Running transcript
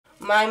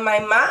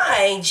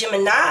My,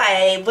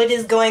 Gemini, what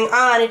is going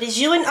on? It is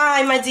you and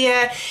I, my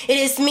dear. It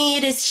is me,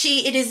 it is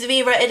she, it is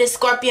Vera, it is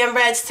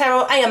ScorpionReddz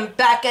Tarot. I am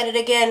back at it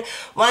again,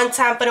 one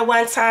time for the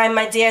one time,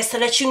 my dear, to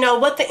let you know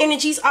what the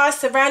energies are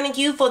surrounding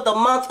you for the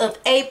month of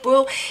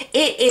April.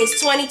 It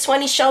is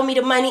 2020, show me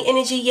the money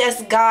energy,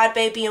 yes, God,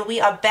 baby, and we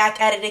are back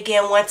at it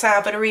again, one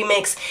time for the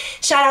remix.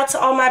 Shout out to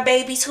all my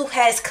babies who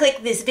has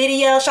clicked this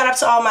video. Shout out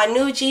to all my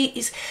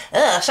newbies.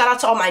 Shout out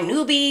to all my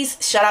newbies.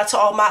 Shout out to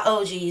all my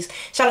OGs.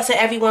 Shout out to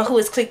everyone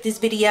who has clicked this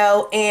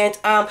video, and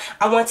I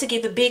want to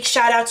give a big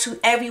shout out to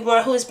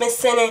everyone who has been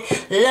sending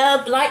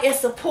love, like, and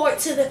support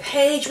to the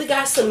page. We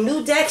got some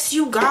new decks,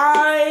 you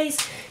guys.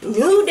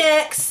 New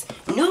decks.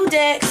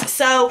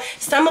 So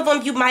some of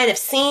them you might have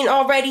seen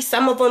already,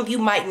 some of them you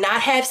might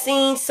not have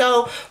seen.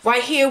 So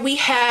right here we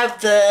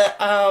have the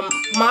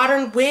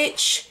Modern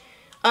Witch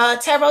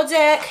tarot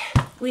deck.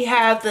 We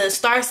have the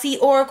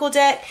Starseed Oracle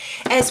deck,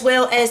 as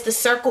well as the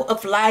Circle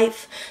of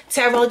Life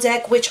tarot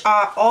deck, which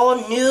are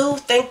all new.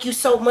 Thank you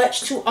so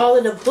much to all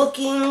of the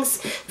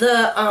bookings,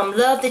 the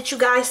love that you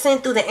guys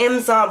sent through the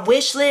Amazon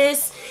wish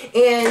list,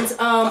 and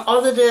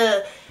all of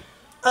the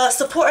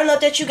support and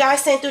love that you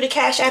guys sent through the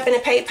Cash App and the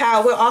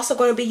PayPal. We're also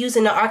going to be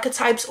using the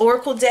Archetypes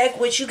Oracle deck,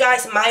 which you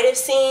guys might have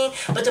seen,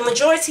 but the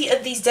majority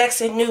of these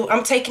decks are new.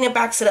 I'm taking it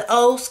back to the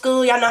old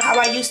school. Y'all know how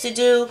I used to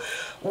do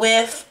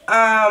with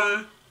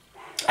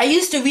I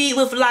used to read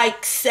with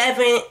like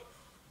 7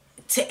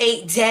 to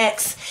 8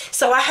 decks.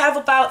 So I have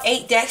about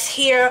 8 decks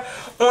here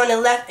on the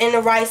left and the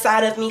right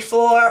side of me,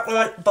 4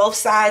 on both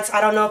sides. I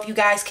don't know if you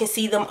guys can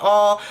see them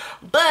all,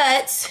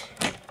 but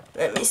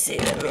let me see,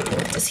 let me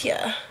move this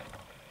here.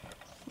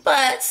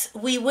 But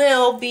we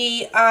will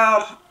be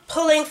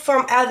pulling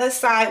from either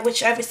side,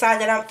 whichever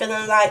side that I'm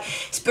feeling like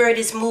Spirit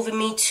is moving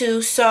me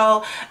to.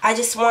 So I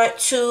just want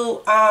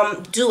to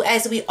do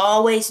as we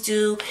always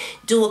do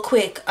a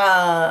quick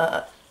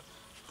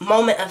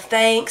moment of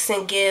thanks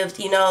and give,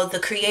 you know, the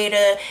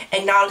Creator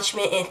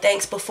acknowledgement and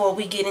thanks before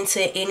we get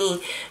into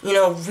any, you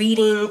know,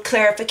 reading,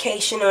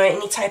 clarification, or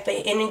any type of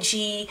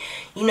energy,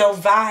 you know,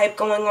 vibe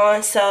going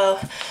on. So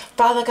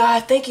Father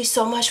God, thank you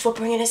so much for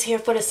bringing us here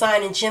for the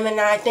sign in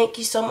Gemini. Thank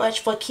you so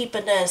much for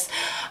keeping us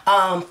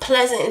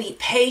pleasantly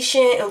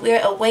patient, and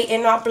we're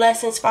awaiting our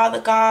blessings,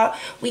 Father God.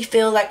 We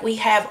feel like we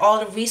have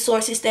all the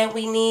resources that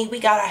we need. We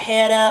got our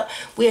head up.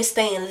 We're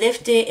staying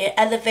lifted and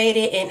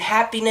elevated in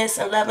happiness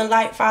and love and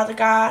light, Father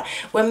God.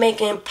 We're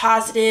making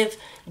positive,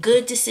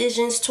 good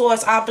decisions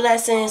towards our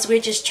blessings.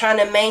 We're just trying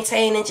to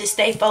maintain and just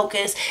stay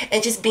focused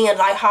and just being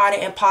lighthearted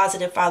and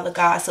positive, Father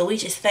God. So we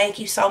just thank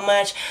you so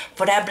much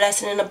for that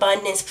blessing and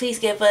abundance. Please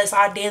give us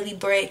our daily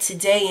bread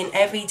today and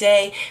every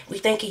day. We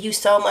thank you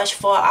so much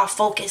for our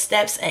focused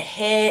steps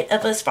ahead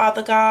of us,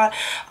 Father God.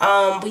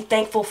 We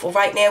thankful for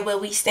right now where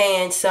we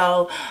stand.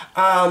 So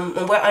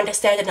and we're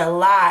understanding a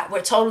lot.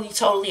 We're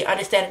totally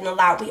understanding a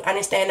lot. We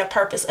understand the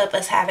purpose of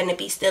us having to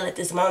be still at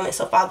this moment.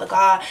 So Father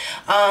God,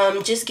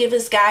 just give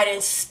us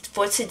guidance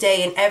for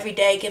today and every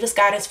day. Give us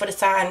guidance for the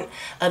sign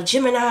of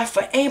Gemini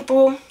for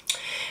April.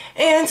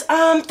 And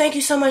thank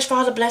you so much for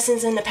all the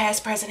blessings in the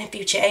past, present, and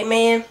future.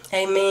 Amen.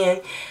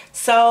 Amen.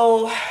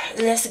 So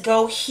let's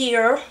go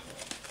here.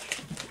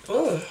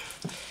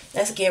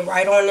 Let's get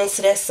right on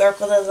into that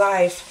Circle of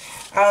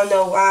Life. I don't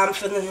know why I'm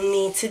feeling the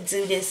need to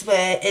do this,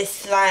 but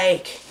it's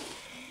like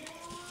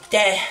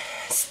that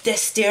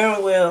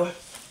steering wheel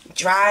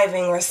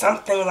driving or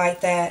something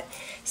like that.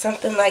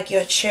 Something like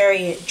your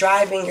chariot,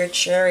 driving your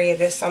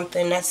chariot or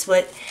something. That's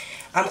what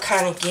I'm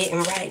kind of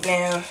getting right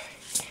now.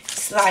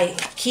 It's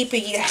like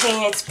keeping your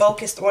hands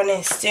focused on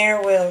that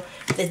steering wheel,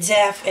 the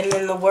deaf, and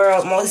then the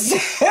world, most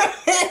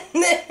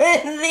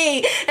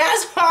definitely.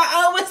 That's why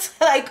I was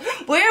like,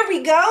 where are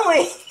we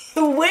going?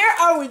 Where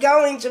are we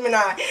going,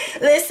 Gemini?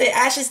 Listen,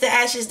 ashes to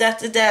ashes, death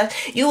to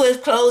death. You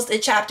have closed a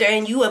chapter,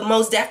 and you have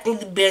most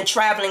definitely been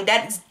traveling.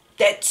 That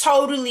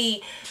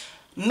totally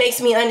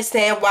makes me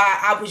understand why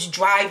I was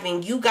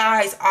driving. You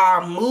guys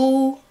are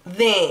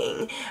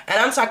moving, and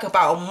I'm talking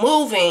about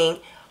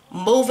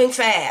moving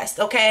fast,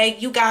 okay?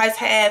 You guys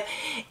have,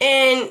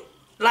 and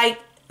like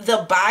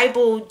the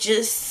Bible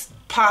just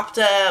popped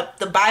up,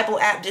 the Bible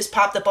app just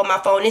popped up on my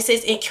phone. It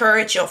says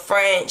encourage your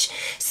French.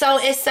 So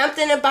it's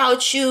something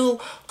about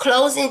you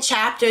closing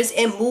chapters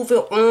and moving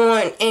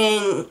on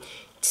and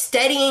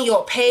steadying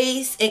your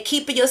pace and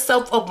keeping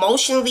yourself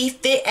emotionally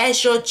fit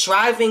as you're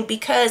driving,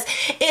 because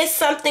it's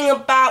something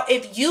about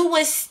if you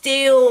was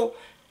still,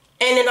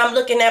 and then I'm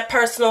looking at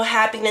personal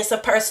happiness or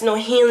personal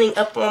healing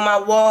up on my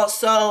wall.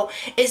 So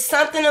it's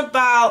something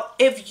about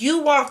if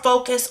you weren't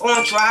focused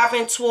on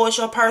driving towards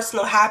your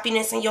personal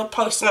happiness and your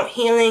personal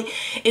healing,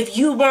 if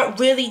you weren't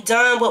really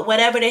done with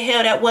whatever the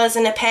hell that was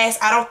in the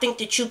past, I don't think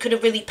that you could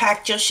have really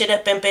packed your shit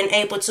up and been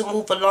able to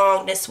move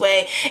along this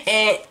way.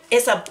 And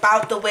it's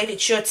about the way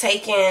that you're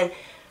taking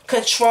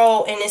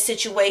control in this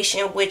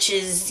situation, which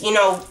is, you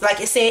know,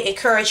 like I said,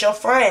 encourage your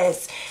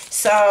friends.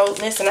 So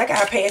listen, I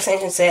gotta pay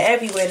attention to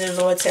everywhere the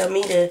Lord tell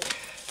me to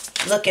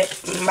look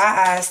at, my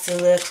eyes to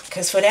look,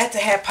 because for that to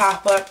have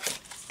pop up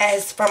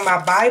as from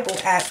my Bible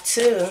app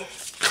too,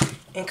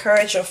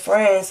 Encourage your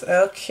friends.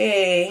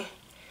 Okay.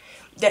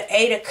 The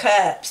 8 of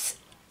Cups.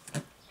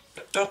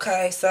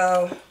 Okay,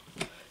 so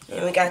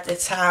then we got the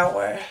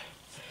Tower.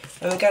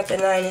 And we got the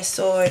 9 of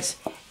Swords.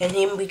 And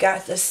then we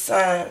got the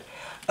Sun.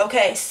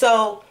 Okay,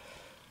 so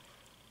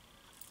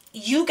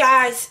you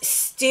guys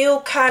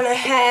still kind of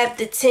have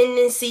the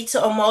tendency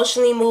to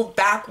emotionally move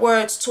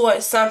backwards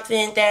towards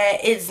something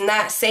that is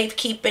not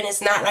safekeeping.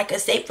 It's not like a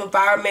safe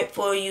environment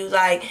for you.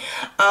 Like,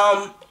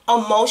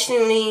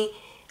 emotionally,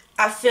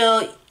 I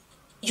feel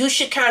you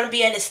should kind of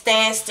be at a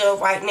standstill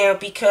right now,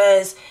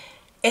 because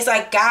it's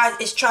like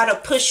God is trying to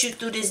push you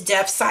through this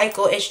death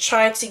cycle. It's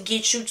trying to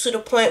get you to the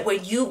point where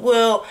you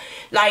will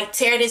like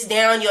tear this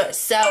down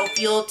yourself.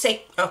 You'll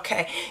take,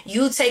 okay,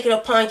 you take it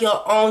upon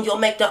your own. You'll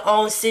make the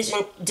own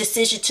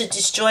decision to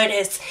destroy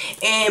this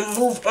and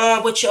move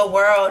on with your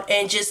world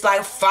and just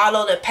like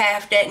follow the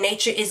path that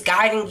nature is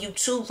guiding you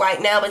to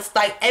right now. It's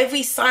like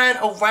every sign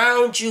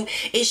around you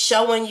is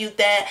showing you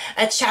that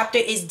a chapter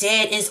is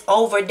dead, is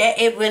over, that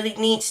it really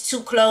needs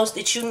to close,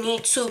 that you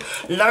need to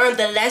learn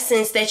the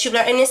lessons that you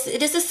learned. And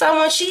this is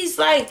someone, she's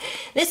like,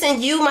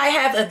 listen, you might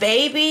have a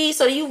baby,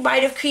 so you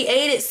might have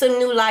created some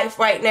new life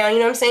right now. You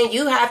know what I'm saying?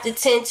 You have to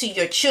tend to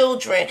your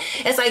children.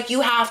 It's like you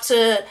have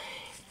to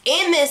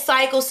end this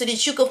cycle so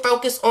that you can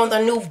focus on the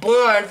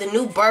newborn, the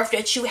new birth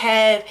that you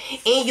have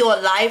in your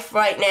life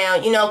right now.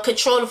 You know,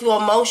 control of your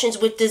emotions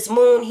with this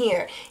moon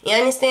here. You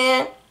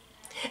understand?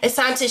 It's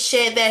time to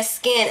shed that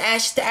skin,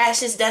 ashes to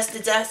ashes, dust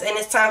to dust, and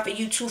it's time for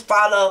you to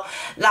follow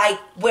like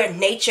where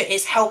nature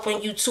is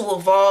helping you to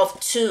evolve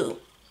to.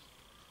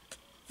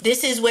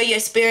 This is where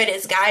your spirit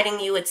is guiding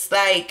you. It's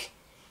like,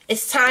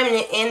 it's time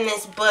to end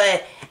this,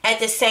 but at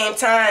the same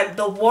time,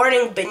 the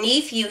warning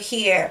beneath you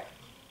here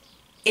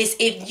is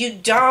if you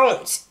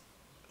don't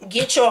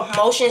get your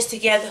emotions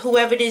together,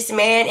 whoever this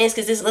man is,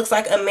 because this looks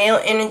like a male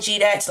energy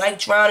that's like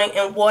drowning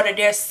in water.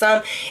 There's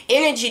some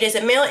energy, there's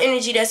a male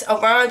energy that's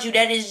around you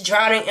that is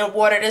drowning in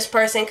water. This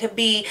person could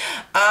be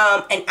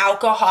an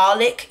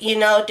alcoholic, you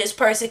know. This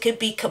person could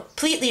be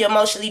completely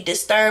emotionally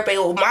disturbing,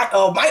 or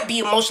might be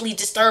emotionally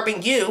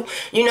disturbing you,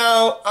 you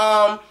know,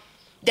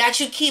 that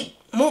you keep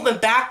moving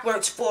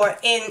backwards for.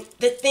 And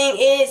the thing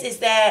is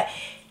that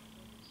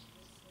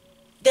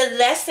the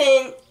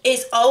lesson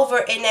is over,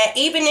 in that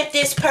even if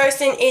this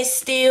person is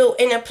still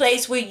in a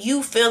place where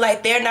you feel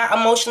like they're not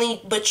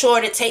emotionally mature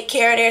to take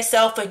care of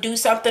themselves or do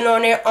something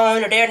on their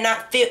own, or they're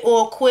not fit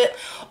or equipped,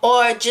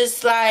 or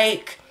just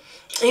like,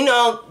 you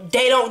know,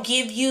 they don't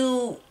give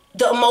you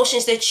the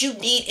emotions that you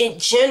need in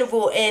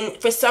general, and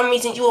for some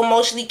reason you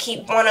emotionally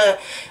keep want to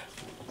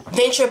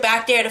venture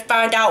back there to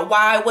find out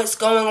why, what's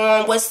going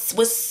on, what's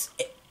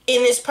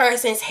in this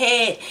person's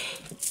head.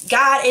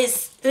 God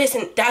is,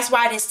 listen, that's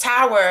why this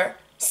Tower,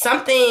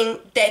 something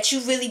that you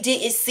really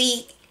didn't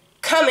see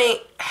coming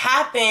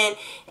happen,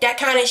 that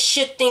kind of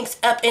shook things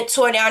up and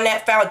tore down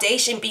that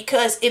foundation,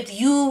 because if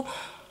you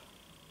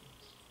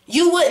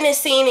wouldn't have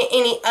seen it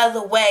any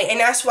other way.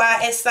 And that's why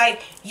it's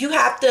like you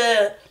have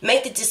to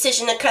make the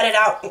decision to cut it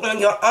out on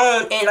your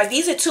own. And like,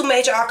 these are 2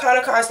 major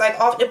arcana cards. Like,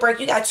 off the break,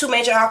 you got 2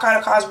 major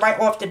arcana cards right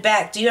off the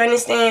back. Do you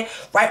understand?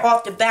 Right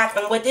off the back.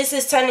 And what this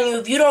is telling you,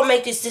 if you don't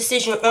make this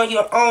decision on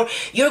your own,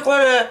 you're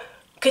going to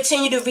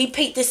continue to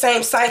repeat the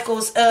same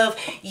cycles of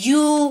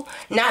you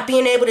not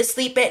being able to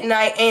sleep at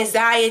night,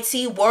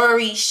 anxiety,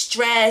 worry,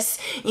 stress,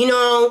 you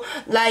know,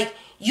 like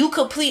you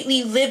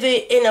completely live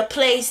it in a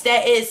place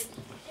that is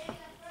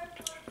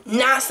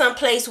not some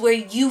place where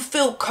you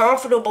feel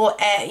comfortable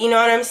at. You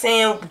know what I'm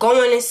saying?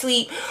 Going to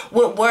sleep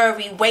with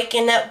worry,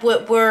 waking up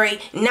with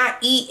worry, not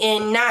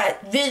eating, not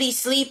really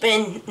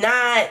sleeping,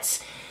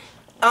 not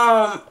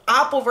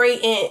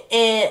operating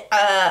in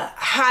a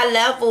high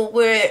level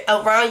where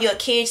around your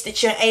kids,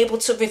 that you're able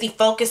to really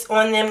focus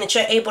on them, that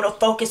you're able to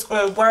focus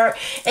on work.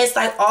 It's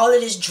like all of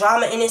this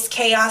drama and this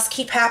chaos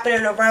keep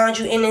happening around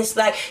you, and it's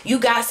like you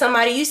got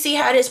somebody, you see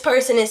how this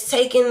person is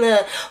taking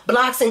the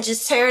blocks and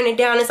just tearing it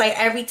down. It's like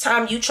every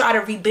time you try to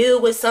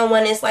rebuild with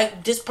someone, it's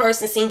like this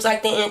person seems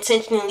like they're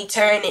intentionally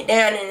tearing it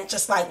down, and it's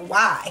just like,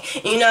 why?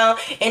 You know,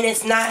 and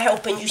it's not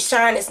helping you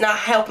shine, it's not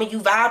helping you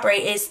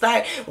vibrate. It's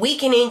like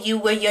weakening you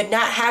where you're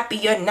not happy,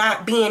 you're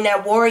not being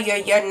that warrior,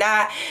 you're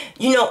not,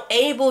 you know,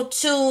 able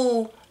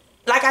to,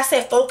 like I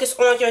said, focus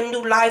on your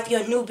new life,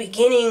 your new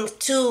beginnings,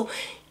 to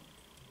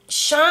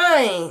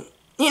shine.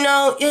 You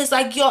know, it's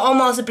like you're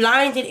almost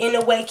blinded in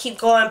a way. Keep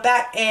going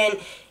back, and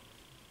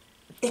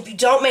if you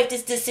don't make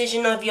this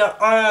decision of your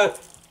own,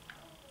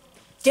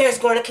 there's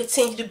going to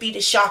continue to be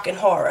the shock and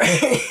horror.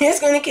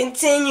 It's going to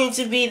continue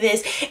to be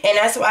this, and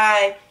that's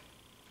why,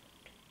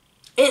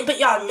 but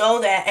y'all know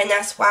that, and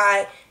that's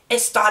why it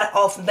started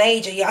off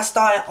major. Y'all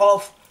started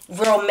off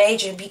real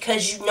major,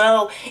 because you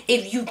know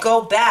if you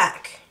go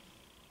back,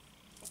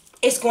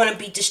 it's going to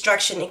be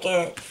destruction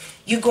again.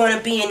 You're going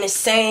to be in the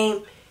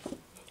same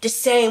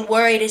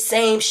worry, the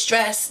same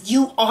stress.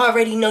 You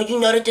already know. You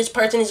know that this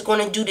person is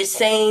going to do the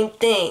same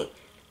thing.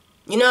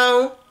 You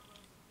know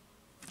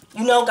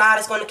God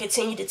is going to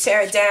continue to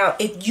tear it down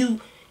if you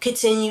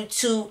continue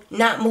to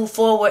not move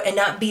forward and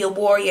not be a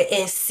warrior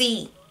and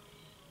see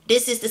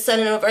This is the Sun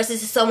in the reverse.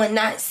 This is someone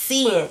not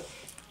seeing.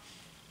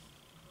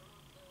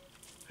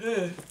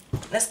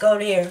 Let's go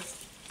there.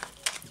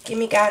 Give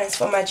me guidance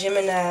for my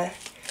Gemini.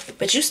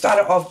 But you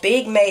started off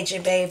big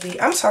major, baby.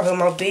 I'm talking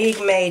about big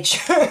major.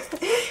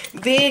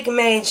 Big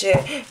major.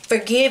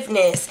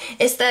 Forgiveness.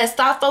 It's that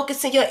stop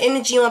focusing your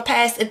energy on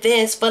past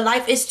events. For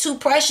life is too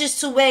precious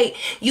to wait.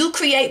 You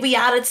create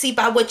reality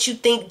by what you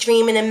think,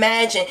 dream, and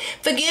imagine.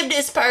 Forgive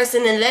this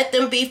person and let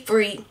them be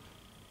free.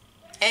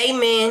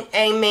 Amen.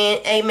 Amen.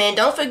 Amen.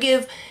 Don't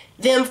forgive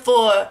them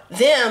for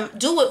them.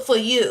 Do it for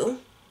you.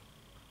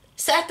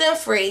 Set them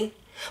free.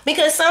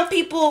 Because some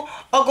people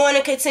are going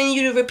to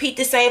continue to repeat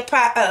the same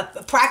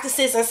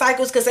practices and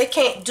cycles because they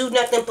can't do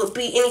nothing but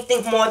be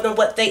anything more than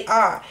what they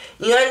are.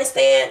 You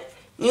understand?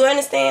 You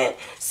understand?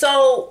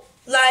 So,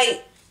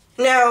 like,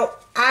 now,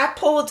 I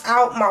pulled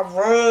out my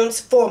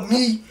runes for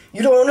me.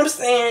 You know what I'm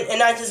saying?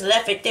 And I just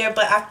left it there.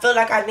 But I feel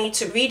like I need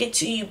to read it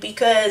to you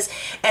because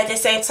at the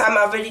same time,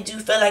 I really do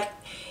feel like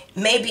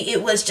maybe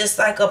it was just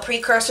like a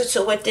precursor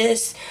to what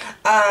this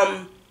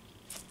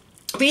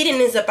reading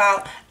is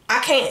about.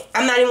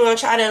 I'm not even going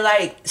to try to,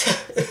 like,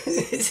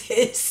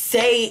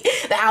 say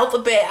the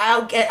alphabet.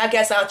 I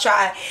guess I'll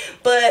try.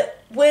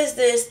 But what is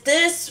this?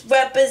 This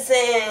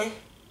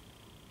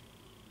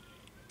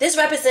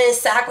represents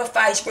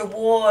sacrifice,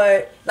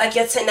 reward, like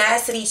your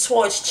tenacity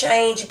towards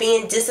change,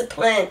 being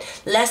disciplined,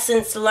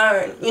 lessons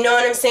learned. You know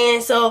what I'm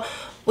saying? So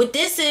what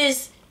this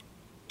is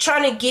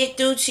trying to get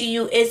through to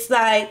you, it's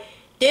like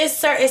there's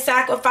certain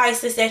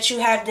sacrifices that you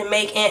have to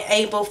make and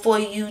able for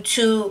you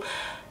to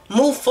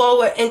move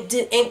forward and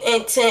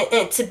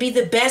to be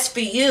the best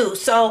for you.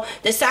 So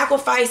the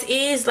sacrifice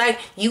is like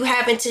you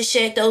having to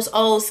shed those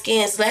old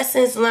skins,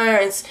 lessons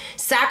learned,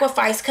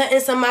 sacrifice, cutting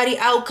somebody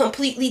out,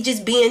 completely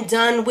just being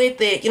done with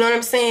it. You know what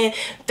I'm saying?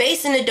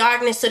 Facing the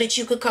darkness so that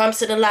you could come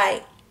to the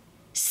light.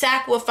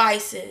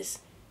 Sacrifices.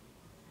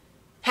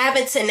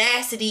 Having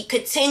tenacity,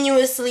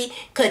 continuing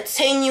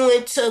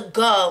to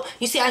go.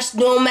 You see,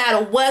 no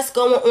matter what's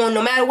going on,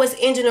 no matter what's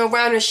ending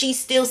around her, she's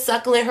still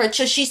suckling her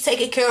children. She's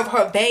taking care of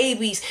her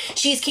babies.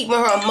 She's keeping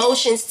her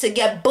emotions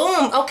together.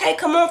 Boom. Okay,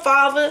 come on,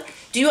 Father.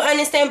 Do you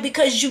understand?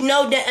 Because you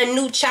know that a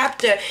new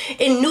chapter,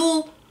 a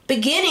new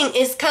beginning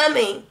is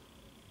coming.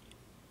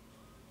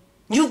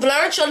 You've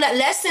learned your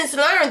lessons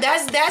learned.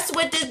 That's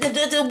what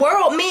the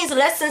world means.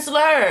 Lessons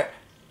learned.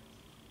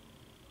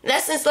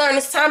 Lessons learned.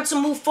 It's time to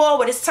move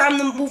forward. It's time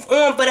to move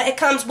on. But it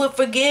comes with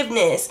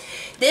forgiveness.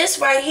 This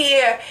right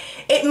here,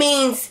 it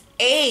means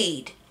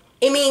aid.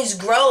 It means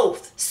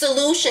growth,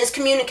 solutions,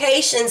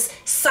 communications,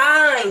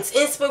 signs,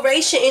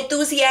 inspiration,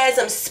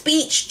 enthusiasm,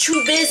 speech,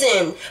 true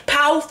vision,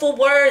 powerful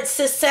words,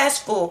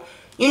 successful.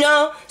 You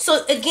know?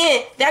 So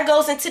again, that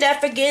goes into that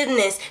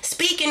forgiveness.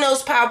 Speaking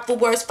those powerful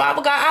words.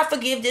 Father God, I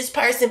forgive this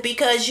person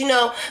because, you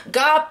know,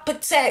 God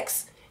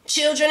protects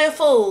children and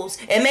fools.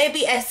 And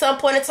maybe at some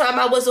point in time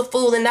I was a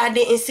fool and I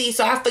didn't see,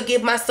 so I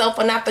forgive myself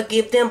and I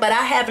forgive them. But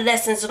I have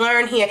lessons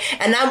learned here,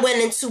 and I'm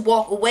willing to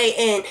walk away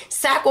and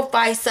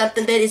sacrifice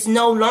something that is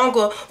no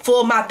longer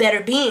for my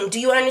better being.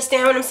 Do you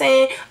understand what I'm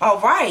saying? All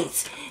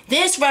right.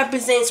 This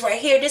represents right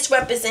here, this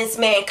represents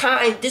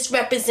mankind. This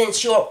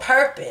represents your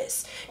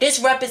purpose. This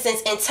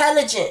represents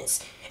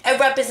intelligence. It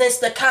represents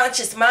the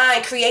conscious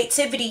mind,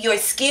 creativity, your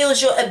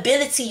skills, your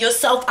ability, your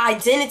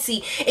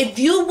self-identity. If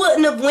you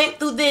wouldn't have went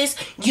through this,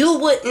 you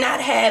would not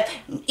have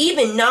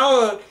even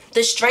known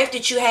the strength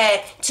that you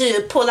had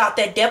to pull out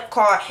that death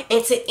card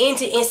and to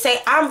end it and say,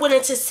 I'm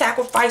willing to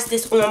sacrifice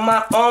this on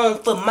my own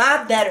for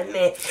my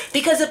betterment.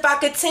 Because if I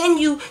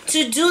continue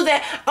to do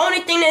that,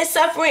 only thing that's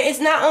suffering is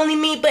not only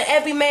me, but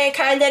every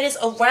mankind that is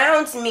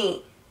around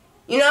me.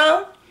 You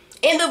know?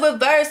 In the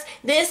reverse,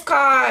 this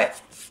card...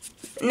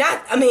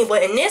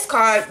 But in this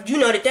card, you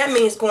know that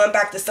means going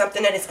back to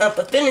something that is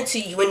unfulfilling to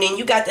you. And then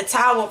you got the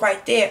Tower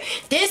right there.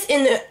 This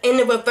in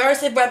the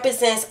reverse, it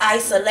represents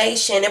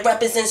isolation. It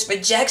represents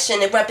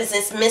rejection. It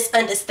represents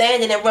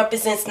misunderstanding. It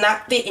represents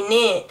not fitting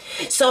in.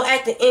 So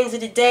at the end of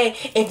the day,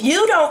 if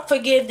you don't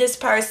forgive this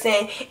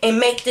person and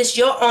make this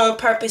your own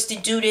purpose to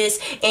do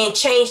this and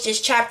change this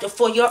chapter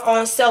for your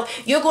own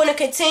self, you're going to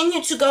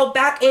continue to go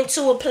back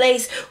into a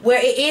place where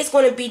it is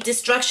going to be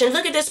destruction.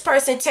 Look at this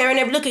person tearing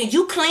up. Look at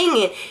you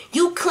clinging.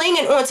 You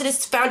clinging onto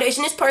this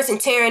foundation, this person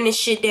tearing this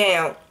shit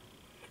down.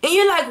 And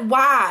you're like,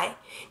 why?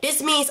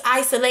 This means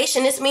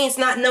isolation. This means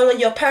not knowing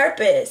your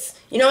purpose.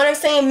 You know what I'm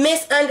saying?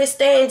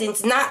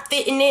 Misunderstandings, not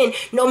fitting in.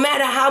 No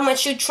matter how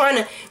much you're trying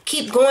to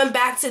keep going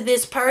back to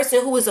this person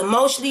who is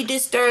emotionally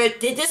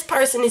disturbed, this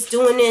person is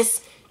doing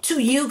this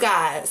to you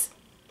guys.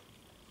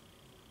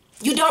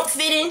 You don't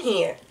fit in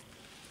here.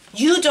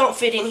 You don't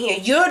fit in here.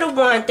 You're the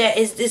one that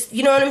is this,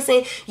 you know what I'm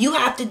saying? You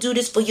have to do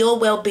this for your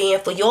well-being,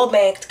 for your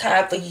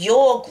mankind, for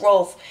your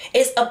growth.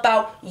 It's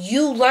about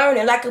you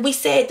learning. Like we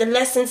said, the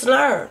lessons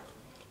learned.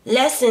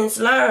 Lessons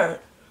learned.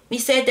 We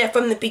said that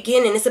from the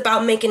beginning. It's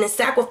about making a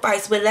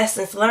sacrifice with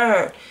lessons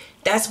learned.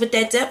 That's what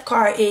that depth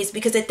card is,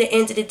 because at the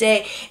end of the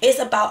day, it's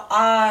about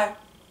our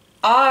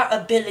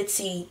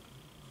ability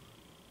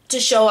to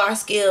show our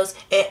skills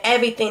and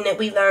everything that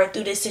we learned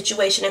through this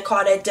situation and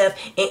call that depth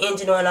and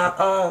end it on our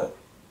own.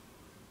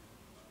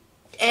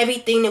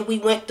 everything that we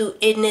went through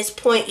in this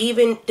point,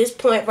 even this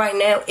point right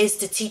now, is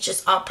to teach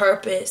us our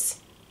purpose.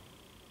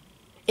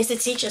 It's to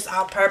teach us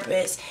our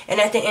purpose. And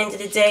at the end of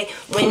the day,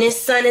 when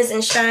this sun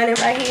isn't shining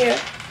right here,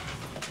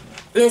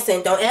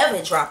 listen, don't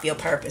ever drop your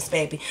purpose,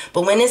 baby.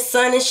 But when this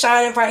sun is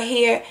shining right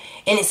here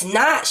and it's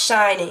not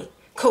shining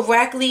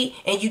correctly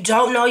and you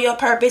don't know your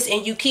purpose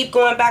and you keep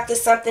going back to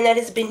something that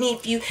is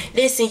beneath you,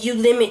 listen, you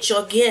limit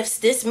your gifts.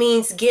 This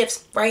means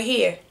gifts right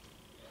here.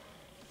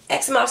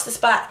 X marks the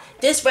spot.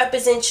 This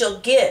represents your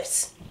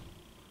gifts.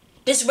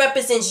 This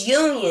represents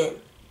union.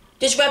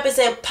 This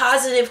represents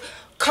positive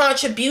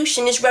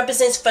contribution. This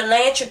represents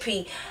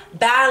philanthropy,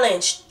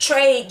 balance,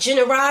 trade,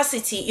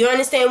 generosity. You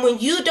understand? When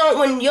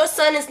your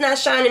sun is not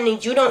shining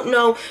and you don't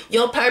know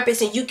your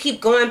purpose and you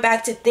keep going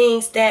back to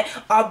things that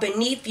are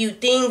beneath you,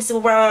 things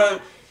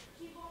around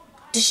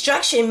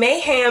destruction,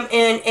 mayhem,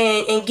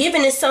 and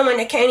giving to someone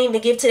that can't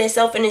even give to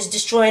themselves and is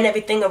destroying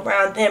everything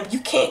around them, you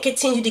can't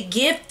continue to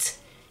gift.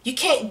 You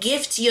can't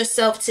gift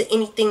yourself to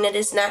anything that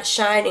is not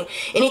shining.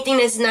 Anything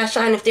that's not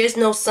shining, if there's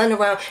no sun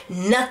around,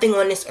 nothing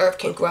on this earth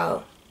can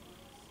grow.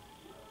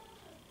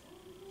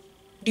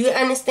 Do you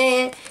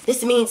understand?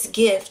 This means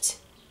gift.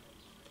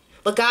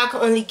 But God can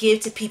only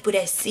give to people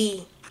that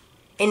see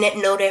and that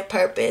know their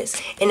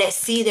purpose and that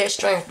see their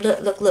strength.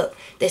 Look.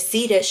 That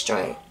see their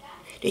strength.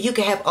 That you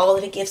can have all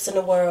of the gifts in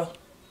the world.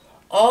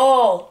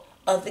 All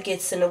of the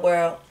gifts in the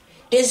world.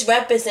 This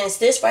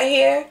right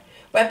here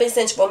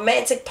represents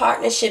romantic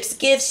partnerships,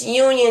 gifts,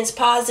 unions,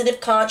 positive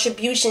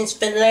contributions,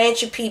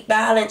 philanthropy,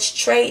 balance,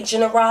 trade,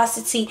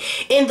 generosity.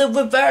 In the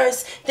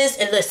reverse,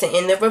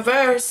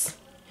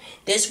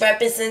 this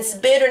represents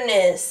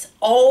bitterness,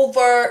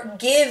 over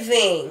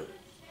giving,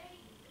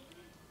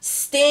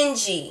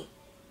 stingy.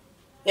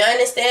 You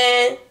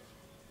understand?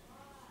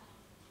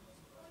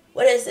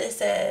 What does it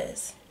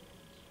says?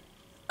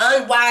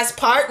 Unwise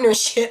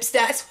partnerships.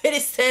 That's what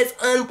it says.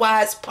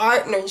 Unwise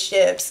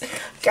partnerships.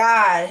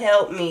 God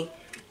help me.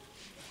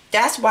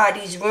 That's why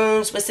these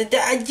rooms was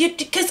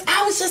because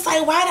I was just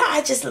like, why did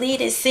I just leave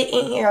it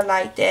sitting here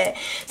like that?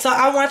 So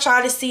I want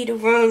y'all to see the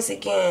rooms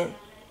again.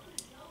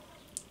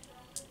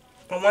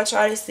 I want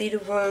y'all to see the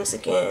rooms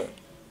again.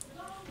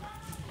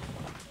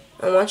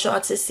 I want y'all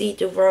to see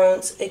the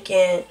rooms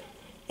again.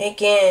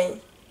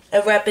 Again,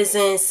 it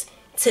represents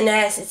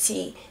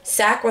tenacity,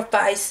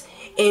 sacrifice,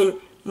 and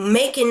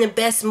making the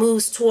best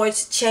moves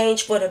towards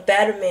change for the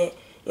betterment.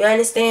 You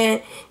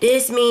understand?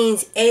 This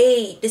means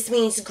aid. This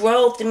means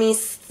growth. It means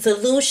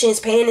solutions,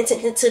 paying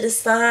attention to the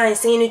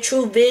signs, seeing the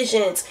true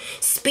visions,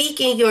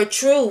 speaking your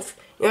truth.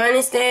 You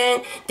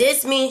understand?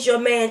 This means you're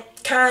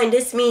mankind.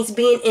 This means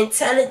being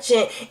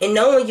intelligent and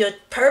knowing your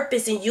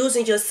purpose and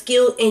using your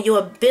skill and your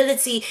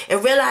ability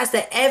and realize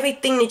that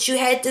everything that you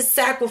had to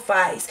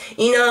sacrifice,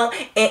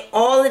 and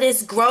all of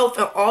this growth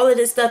and all of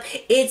this stuff,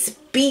 it's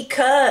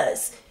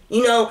because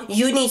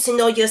you need to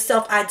know your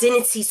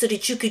self-identity so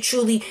that you could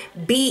truly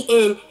be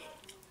in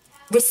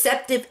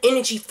receptive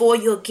energy for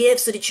your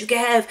gifts so that you can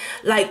have,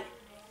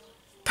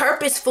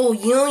 purposeful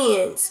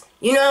unions,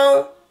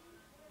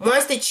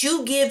 Once that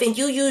you give and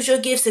you use your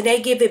gifts and they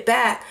give it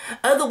back.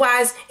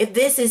 Otherwise, if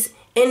this is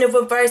in the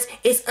reverse,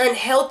 it's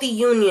unhealthy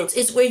unions.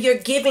 It's where you're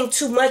giving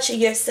too much of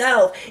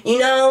yourself,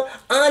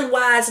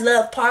 Unwise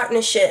love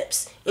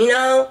partnerships,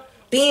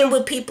 Being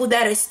with people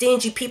that are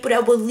stingy, people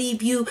that will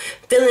leave you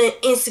feeling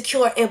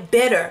insecure and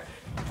bitter.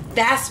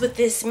 That's what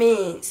this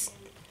means.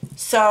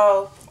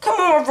 So, come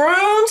on,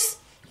 rooms.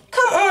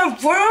 Come on,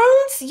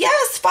 rooms.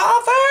 Yes,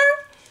 Father.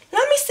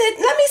 Let me sit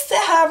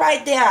her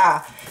right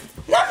there.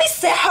 Let me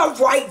sit her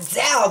right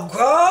there,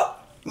 girl.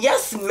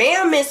 Yes,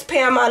 ma'am, Miss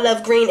Pam. I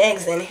love green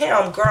eggs and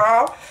ham,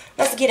 girl.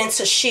 Let's get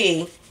into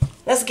she.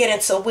 Let's get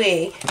into we.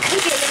 We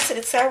get into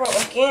the tarot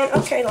again.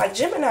 Okay,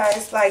 Gemini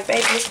is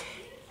baby.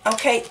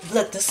 Okay,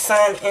 look, the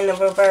sun in the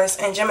reverse,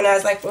 and Gemini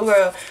is for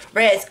real,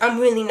 Redz, I'm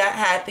really not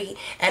happy,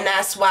 and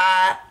that's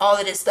why all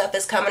of this stuff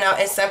is coming out.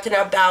 It's something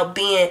about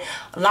being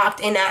locked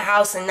in that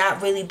house and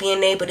not really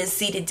being able to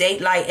see the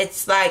daylight.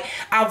 It's I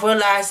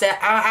realize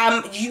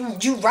that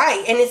you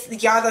right, and it's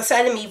y'all are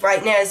telling me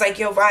right now, it's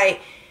you're right.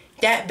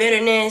 That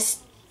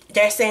bitterness,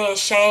 they're saying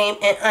shame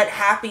and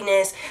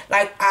unhappiness,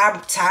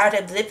 I'm tired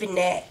of living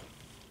that.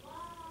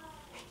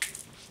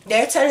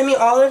 They're telling me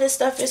all of this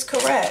stuff is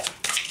correct.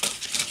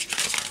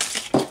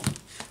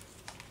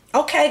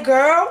 Okay,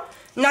 girl.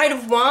 Knight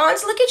of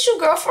Wands. Look at you,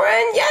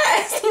 girlfriend.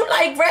 Yes. You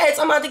Redz.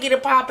 I'm about to get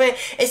it popping.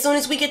 As soon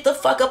as we get the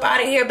fuck up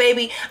out of here,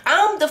 baby.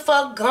 I'm the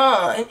fuck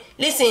gone.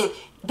 Listen,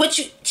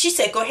 she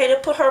said, go ahead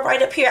and put her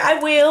right up here. I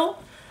will,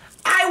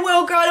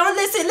 girl. Don't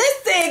listen.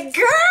 Listen,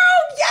 girl.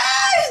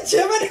 Yes.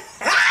 Gemini.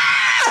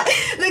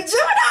 Look,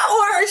 Gemini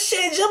on her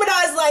shit.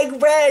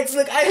 Gemini's Redz.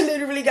 Look, I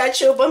literally got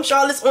chill bump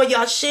Charlotte's on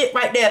y'all shit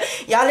right there.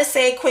 Y'all is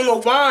saying Queen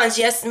of Wands.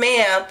 Yes,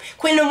 ma'am.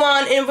 Queen of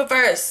Wands in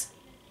reverse.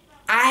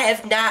 I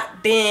have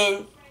not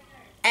been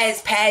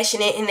as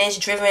passionate and as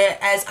driven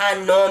as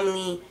I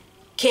normally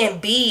can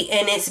be.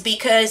 And it's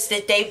because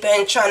that they've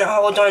been trying to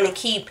hold on and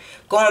keep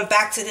going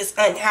back to this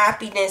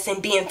unhappiness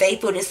and being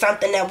faithful to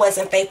something that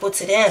wasn't faithful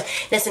to them.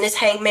 Listen, this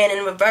hangman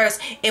in reverse,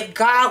 if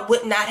God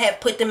would not have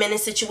put them in a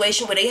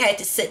situation where they had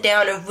to sit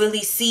down and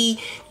really see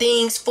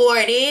things for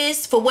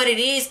what it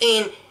is,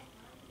 and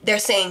they're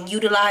saying,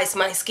 utilize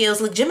my skills.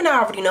 Look, Gemini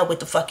already know what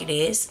the fuck it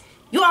is.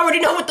 You already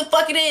know what the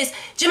fuck it is.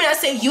 Gemini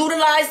said,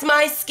 utilize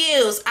my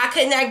skills. I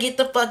could not get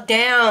the fuck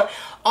down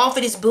off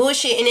of this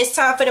bullshit, and it's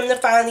time for them to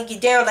finally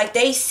get down. Like,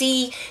 they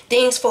see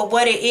things for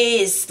what it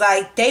is.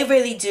 Like, they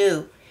really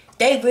do.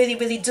 They really,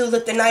 really do.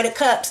 Look, the Knight of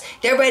Cups,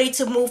 they're ready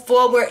to move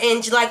forward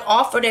and like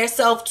offer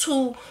themselves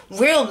to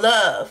real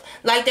love.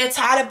 Like, they're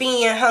tired of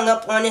being hung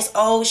up on this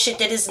old shit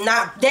that is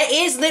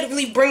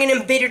literally bringing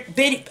them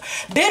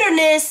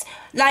bitterness,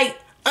 like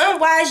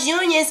unwise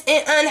unions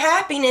and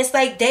unhappiness.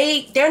 Like,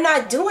 they're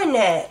not doing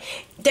that.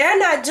 They're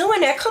not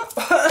doing that.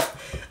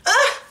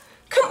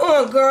 Come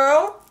on,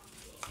 girl.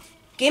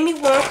 Give me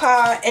one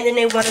card, and then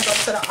they want to go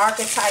to the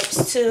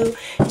archetypes too.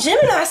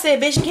 Gemini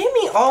said, bitch, give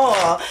me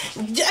all.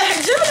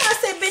 Gemini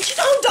said, bitch,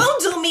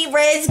 don't do me,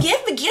 Redz.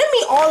 Give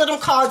me all of them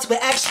cards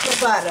with extra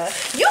butter.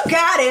 You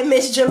got it,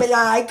 Miss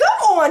Gemini.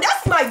 Come on,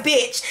 that's my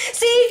bitch.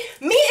 See,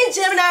 me and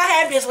Gemini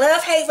have this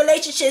love-hate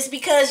relationships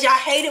because y'all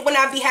hate it when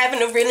I be having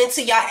to reel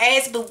into y'all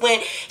ass, but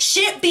when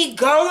shit be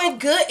going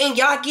good and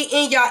y'all get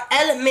in y'all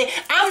element,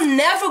 I'm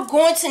never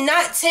going to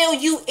not tell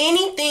you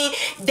anything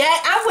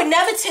that I would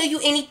never tell you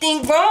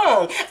anything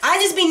wrong.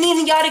 I just be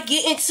needing y'all to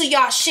get into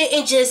y'all shit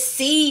and just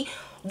see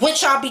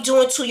what y'all be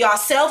doing to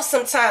yourself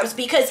sometimes,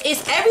 because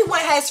everyone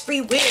has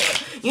free will.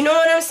 You know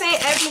what I'm saying?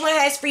 Everyone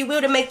has free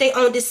will to make their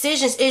own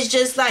decisions. It's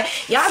just like,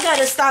 y'all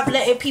gotta stop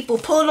letting people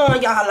pull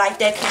on y'all like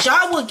that, because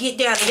y'all will get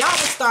down and y'all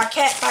will start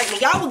catfighting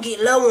and y'all will get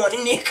low on a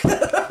nigga.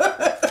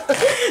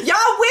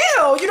 Y'all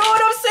will. You know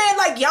what I'm saying?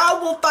 Like,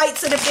 y'all will fight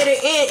to the bitter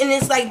end, and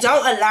it's like,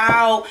 don't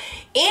allow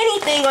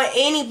anything or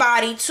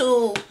anybody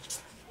to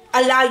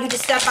allow you to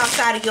step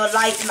outside of your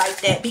life like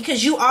that,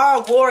 because you are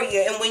a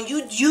warrior, and when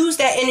you use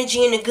that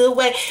energy in a good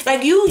way,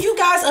 like you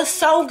guys are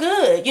so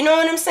good. You know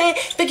what I'm saying?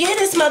 Forget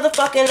this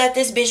motherfucker and let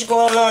this bitch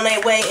go along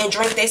their way and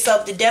drink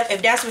themselves to death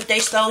if that's what they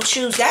so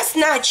choose. That's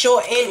not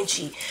your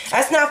energy.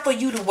 That's not for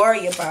you to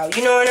worry about.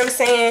 You know what I'm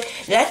saying?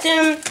 Let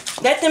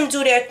them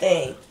do their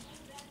thing.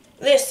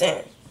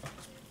 Listen,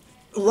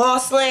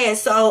 lost land.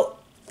 So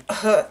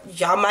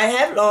y'all might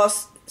have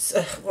lost.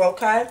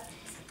 Okay.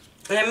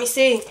 Let me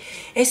see.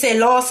 It said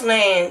lost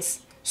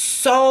lands,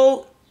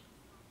 soul,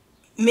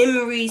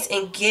 memories,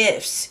 and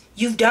gifts.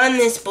 You've done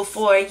this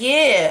before,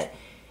 yeah.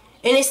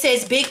 And it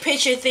says big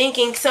picture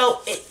thinking.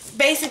 So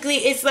basically,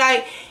 it's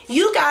like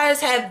you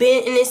guys have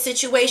been in this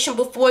situation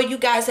before. You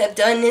guys have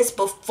done this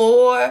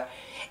before.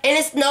 And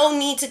it's no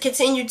need to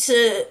continue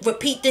to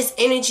repeat this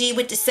energy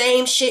with the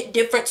same shit,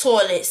 different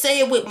toilet. Say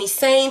it with me.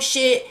 Same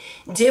shit,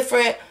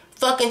 different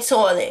fucking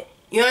toilet.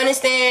 You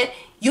understand?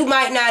 You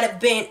might not have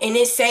been in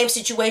this same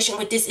situation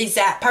with this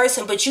exact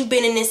person, but you've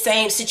been in this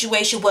same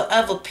situation with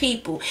other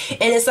people.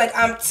 And it's like,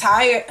 I'm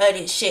tired of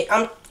this shit.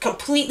 I'm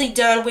completely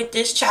done with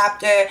this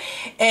chapter.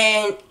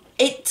 And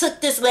it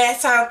took this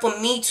last time for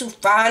me to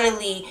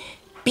finally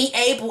be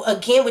able,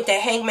 again with the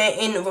hangman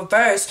in the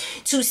reverse,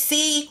 to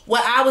see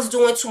what I was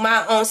doing to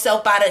my own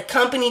self by the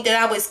company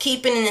that I was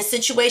keeping and the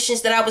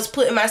situations that I was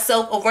putting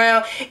myself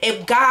around.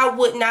 If God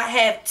would not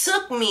have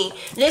took me,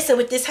 listen,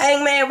 with this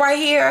hangman right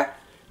here,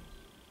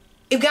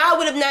 if God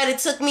would have not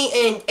have took me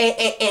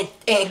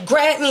and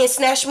grabbed me and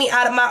snatched me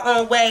out of my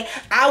own way,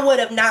 I would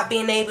have not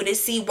been able to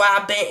see why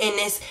I've been in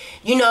this,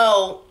 you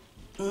know,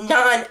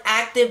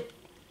 non-active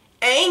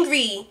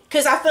angry.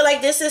 Because I feel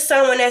like this is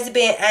someone that's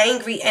been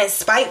angry and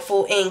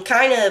spiteful and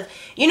kind of,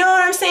 you know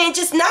what I'm saying,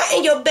 just not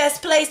in your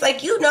best place.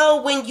 Like, you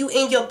know, when you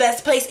in your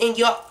best place and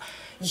you're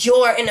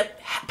in a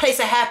place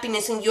of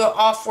happiness and you're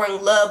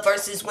offering love,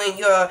 versus when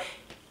you're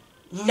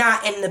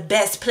not in the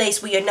best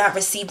place, where you're not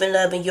receiving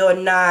love and you're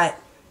not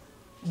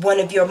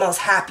one of your most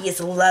happiest,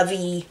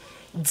 lovey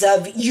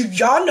dovey.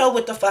 Y'all know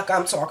what the fuck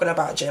I'm talking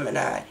about,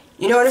 Gemini.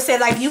 You know what I'm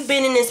saying? Like, you've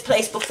been in this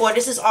place before.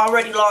 This is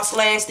already lost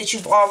lands that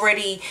you've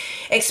already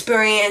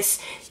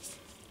experienced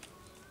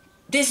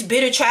this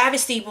bitter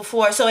travesty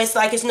before. So it's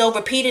like, it's no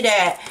repeat of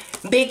that.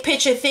 Big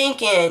picture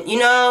thinking, you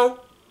know?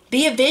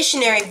 Be a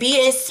visionary.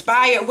 Be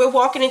inspired. We're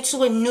walking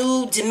into a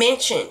new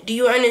dimension. Do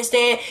you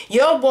understand?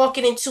 You're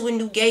walking into a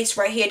new gates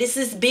right here. This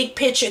is big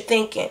picture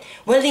thinking.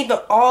 We're leaving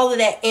all of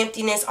that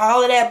emptiness,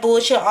 all of that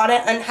bullshit, all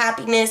that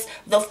unhappiness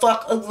the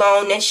fuck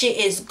alone. That shit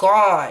is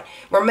gone.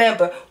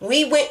 Remember,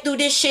 we went through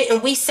this shit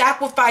and we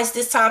sacrificed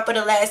this time for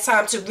the last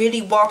time to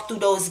really walk through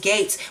those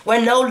gates.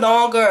 We're no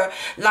longer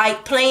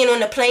like playing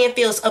on the playing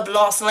fields of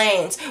lost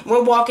lands.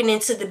 We're walking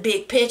into the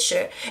big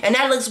picture. And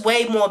that looks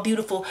way more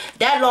beautiful.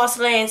 That lost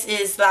lands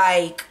is like,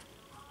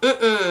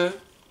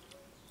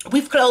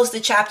 we've closed the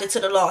chapter to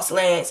the lost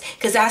lands,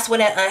 because that's where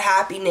that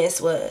unhappiness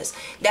was.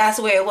 That's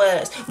where it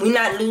was. We're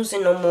not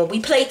losing no more. We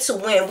play to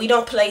win. We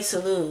don't play to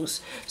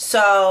lose.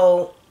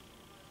 So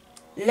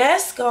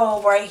let's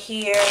go right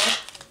here.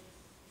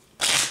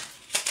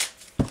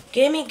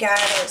 Give me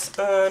guidance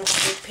on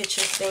the big picture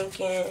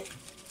thinking.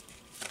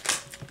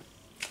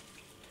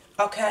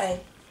 Okay.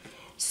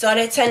 So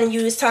they're telling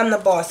you it's time to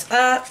boss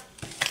up.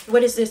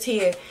 What is this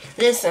here?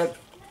 Listen,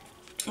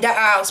 the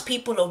owls,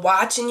 people are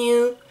watching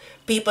you.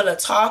 People are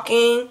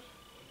talking.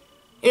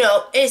 You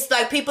know, it's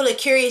like people are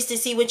curious to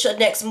see what your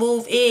next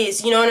move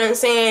is. You know what I'm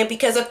saying?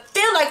 Because I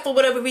feel like for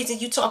whatever reason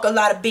you talk a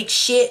lot of big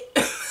shit.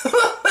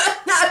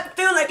 I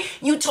feel like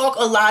you talk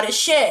a lot of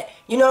shit.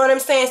 You know what I'm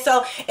saying?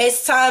 So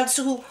it's time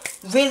to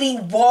really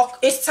walk.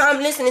 It's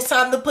time, listen, it's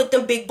time to put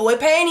them big boy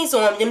panties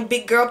on. Them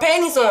big girl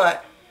panties on.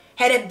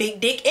 Had that big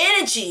dick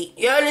energy.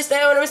 You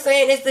understand what I'm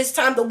saying? It's this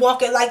time to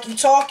walk it like you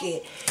talk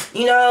it.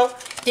 You know?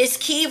 This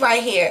key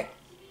right here.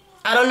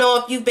 I don't know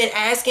if you've been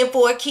asking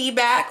for a key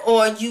back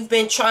or you've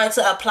been trying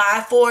to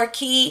apply for a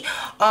key.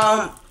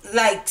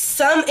 Like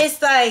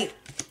it's like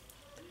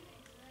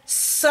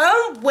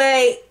some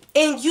way,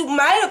 and you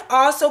might have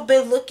also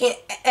been looking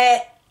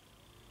at,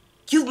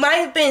 you might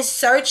have been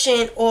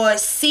searching or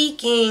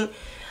seeking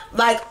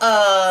like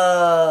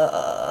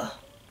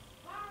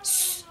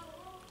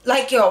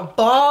your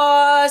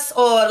boss,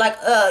 or like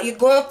you're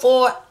going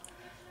for,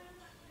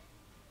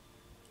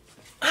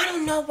 I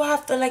don't know why I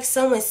feel like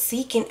someone's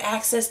seeking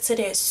access to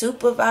their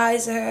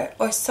supervisor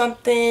or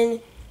something.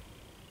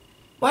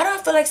 Why do I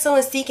feel like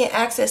someone's seeking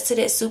access to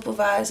their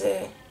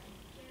supervisor?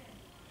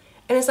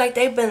 And it's like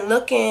they've been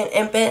looking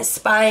and been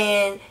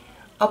spying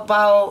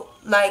about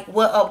like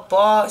what a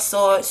boss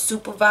or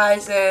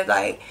supervisor,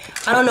 like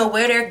I don't know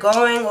where they're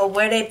going or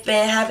where they've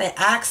been having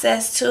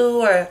access to,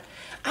 or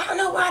I don't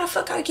know why the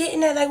fuck I'm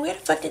getting that. Like, where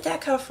the fuck did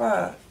that come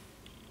from?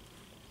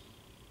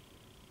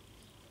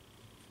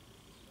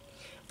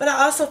 But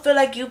I also feel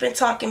like you've been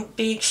talking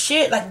big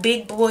shit, like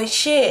big boy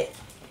shit.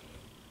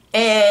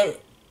 And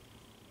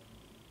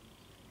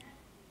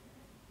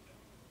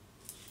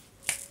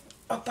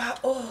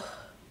about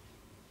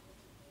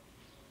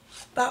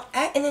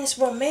acting in this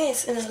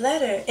romance, in a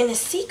letter, in the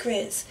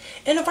secrets.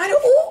 And the writer,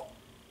 ooh,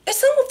 is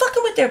someone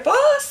fucking with their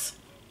boss?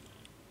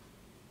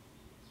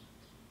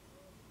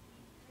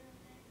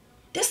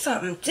 There's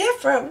something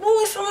different. Ooh,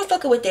 is someone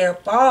fucking with their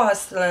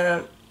boss,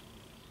 Slim?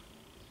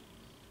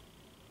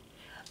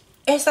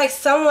 It's like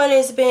someone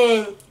has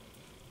been,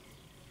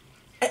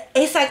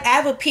 it's like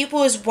other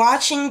people is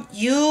watching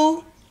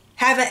you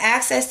having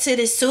access to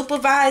the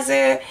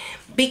supervisor,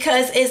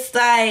 because it's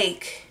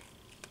like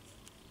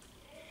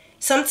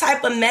some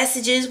type of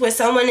messages where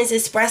someone is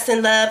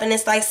expressing love and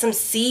it's like some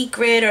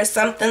secret or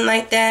something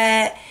like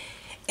that.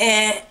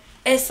 And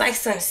it's like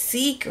some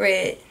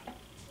secret.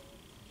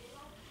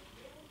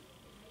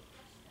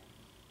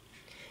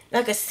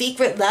 Like a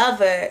secret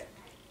lover.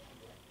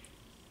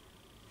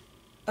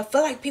 I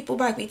feel like people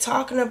might be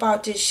talking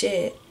about this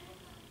shit.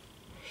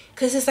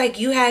 Because it's like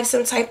you have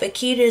some type of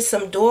key to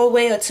some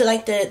doorway or to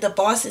like the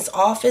boss's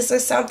office or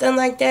something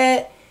like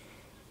that.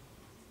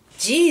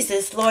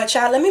 Jesus, Lord,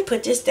 child, let me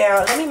put this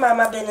down. Let me mind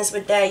my business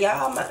with that.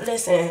 Y'all,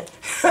 listen.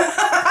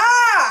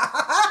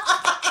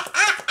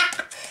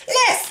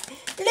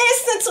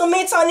 Listen to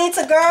me,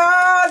 Tonita,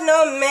 girl.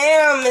 No,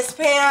 ma'am, Miss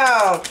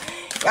Pam.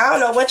 Y'all don't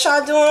know what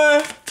y'all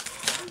doing.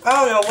 I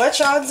don't know what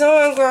y'all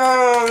doing,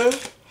 girl.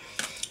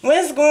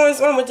 What's going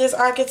on with this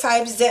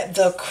archetype?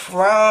 The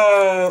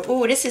Crone.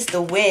 Ooh, this is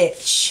the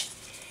Witch.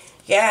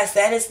 Yes,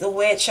 that is the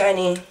Witch,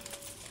 honey.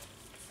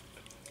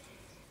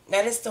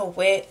 That is the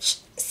Witch.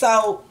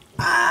 So,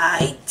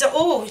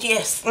 oh,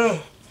 yes.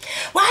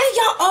 Why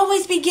do y'all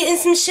always be getting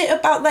some shit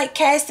about, like,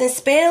 casting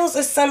spells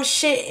or some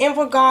shit in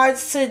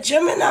regards to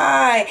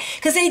Gemini?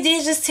 Because they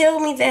did just tell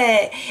me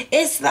that.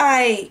 It's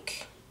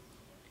like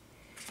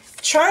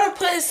trying to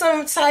put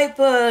some type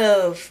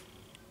of,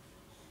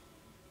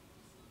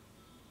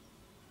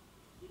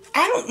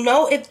 I don't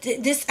know if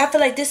this, I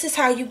feel like this is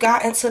how you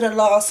got into the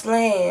Lost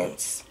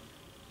Lands.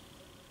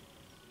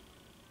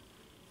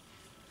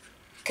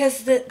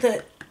 Because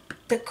the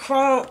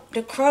crow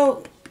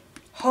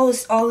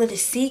holds all of the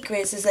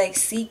secrets. It's like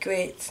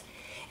secrets.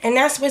 And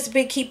that's what's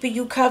been keeping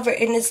you covered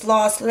in this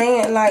Lost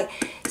Land. Like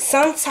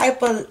some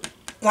type of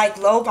like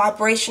low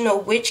vibrational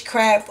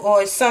witchcraft,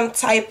 or some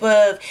type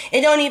of,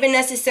 it don't even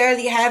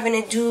necessarily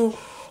having to do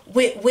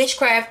with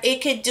witchcraft.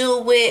 It could do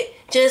with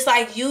just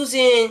like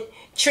using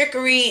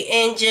trickery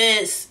and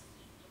just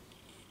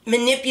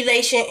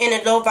manipulation in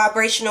a low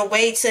vibrational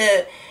way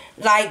to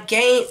like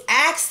gain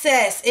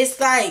access. It's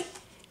like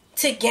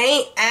to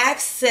gain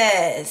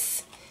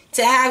access,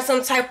 to have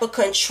some type of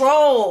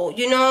control,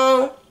 you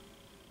know.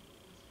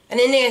 And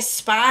then there's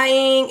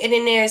spying, and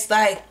then there's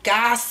like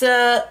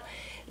gossip,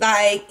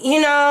 like,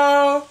 you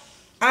know.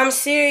 I'm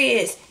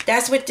serious.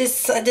 That's what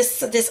this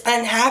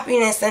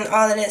unhappiness and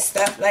all of that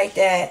stuff like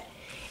that.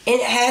 And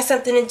it has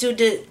something to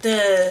do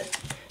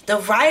the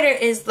writer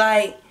is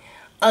like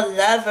a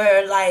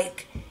lover,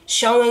 like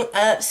showing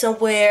up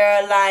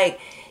somewhere, like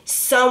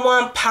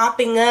someone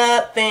popping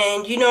up,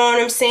 and you know what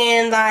I'm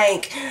saying,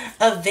 like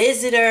a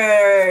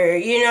visitor,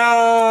 you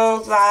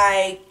know,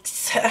 like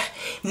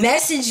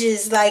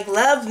messages, like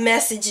love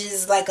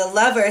messages, like a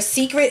lover,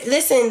 secret,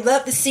 listen,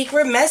 love, the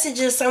secret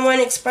messages, someone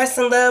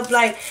expressing love,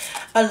 like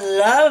a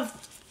love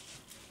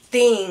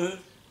thing,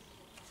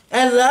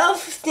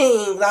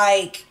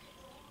 like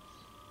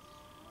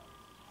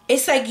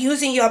it's like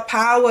using your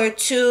power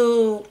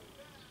to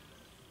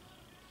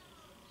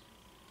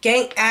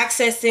gain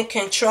access and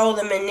control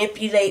and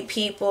manipulate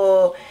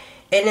people.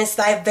 And it's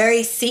like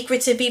very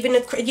secretive, even,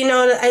 you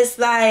know, it's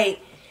like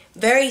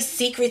very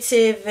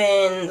secretive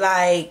and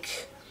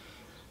like,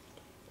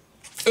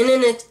 and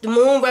then the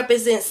moon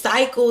represents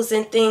cycles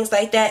and things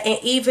like that. And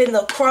even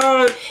the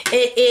crone,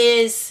 it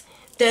is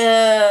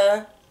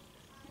the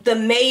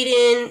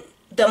maiden,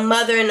 the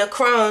mother, and the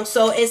crone.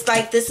 So it's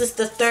like this is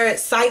the third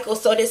cycle.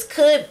 So this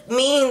could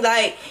mean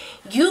like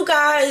you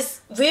guys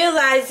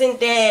realizing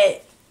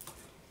that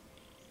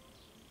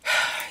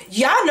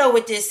y'all know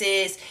what this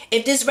is.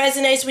 If this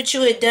resonates with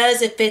you, it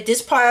does. If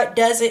this part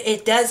doesn't,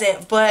 it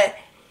doesn't. But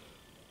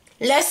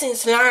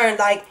lessons learned,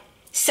 like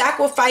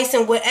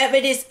sacrificing whatever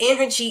this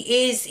energy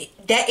is,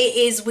 that it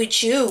is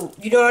with you.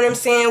 You know what I'm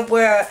saying?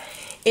 Where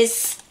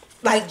it's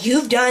like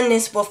you've done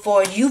this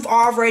before. You've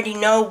already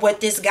know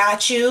what this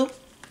got you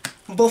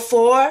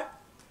before.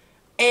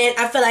 And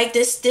I feel like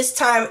this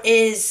time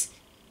is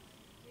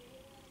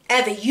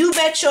either you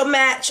met your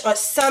match or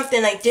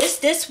something like this.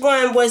 This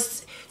one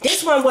was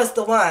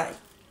the one.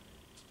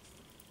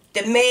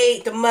 The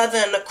maid, the mother,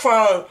 and the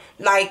crone.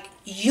 Like,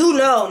 you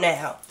know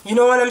now. You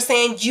know what I'm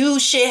saying? You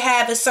should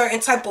have a certain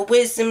type of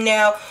wisdom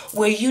now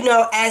where you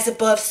know as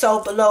above,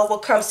 so below.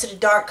 What comes to the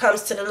dark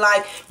comes to the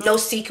light. No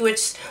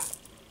secrets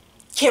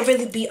can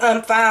really be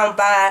unfound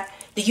by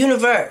the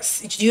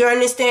universe. Do you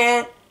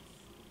understand?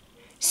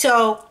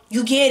 So,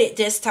 you get it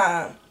this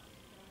time.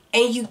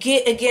 And you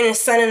get, again, the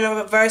sun in the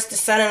reverse, the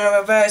sun in the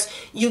reverse.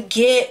 You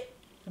get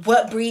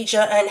what breeds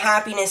your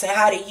unhappiness and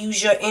how to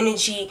use your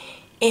energy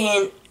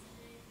in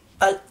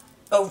a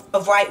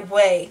right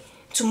way,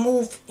 to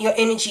move your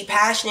energy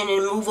passionate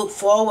and move it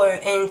forward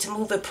and to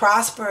move it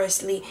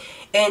prosperously,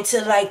 and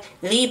to like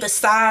leave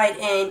aside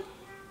and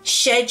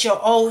shed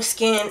your old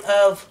skin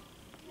of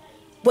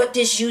what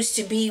this used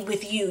to be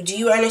with you. Do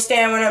you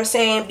understand what I'm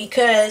saying?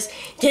 Because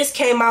this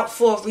came out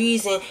for a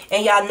reason,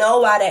 and y'all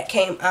know why that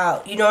came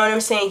out. You know what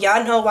I'm saying?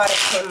 Y'all know why that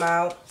came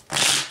out.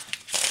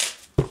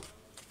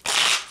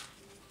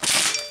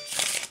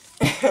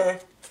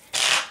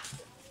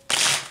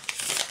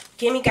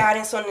 Give me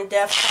guidance on the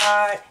Death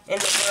card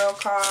and the World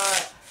card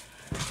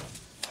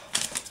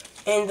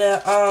and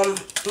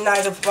the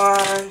Knight of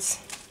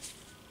Wands.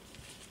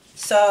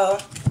 So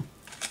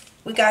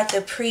we got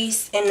the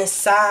Priest and the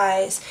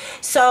Size.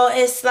 So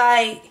it's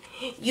like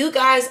you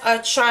guys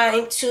are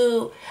trying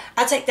to,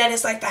 I take that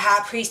as like the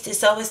High Priestess.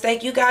 So it's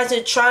like you guys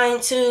are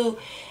trying to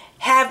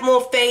have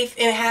more faith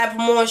and have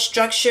more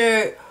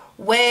structured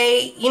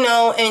way, you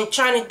know, and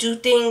trying to do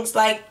things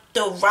like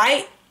the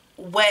right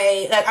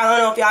way. Like, I don't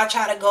know if y'all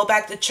try to go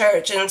back to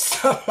church and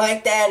stuff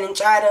like that and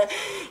try to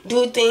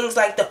do things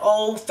like the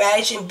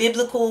old-fashioned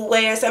biblical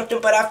way or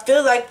something, but I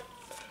feel like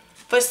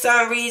for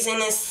some reason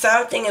there's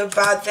something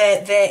about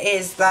that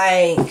is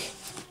like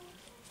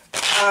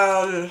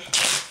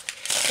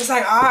it's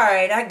like,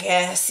 alright, I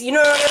guess, you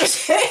know what I'm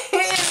saying?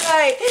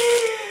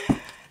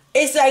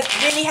 It's like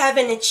really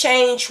having to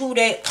change who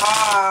they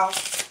are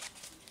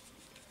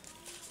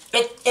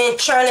and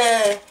trying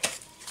to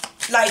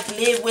like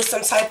live with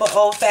some type of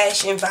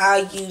old-fashioned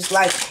values.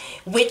 Like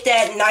with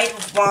that Knight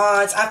of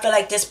Wands, I feel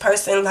like this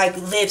person like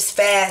lives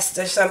fast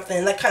or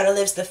something, like kind of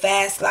lives the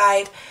fast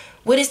life.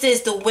 What is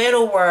this? The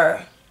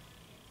Widower.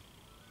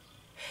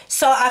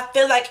 So I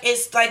feel like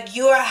it's like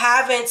you're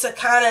having to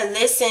kind of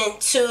listen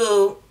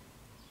to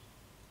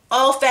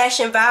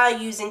old-fashioned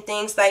values and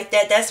things like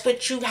that. That's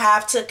what you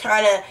have to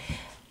kind of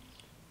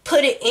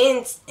put it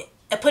in,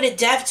 put a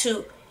depth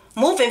to.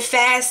 Moving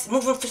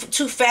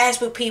too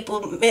fast with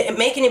people,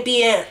 making it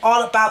be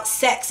all about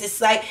sex.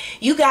 It's like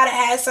you gotta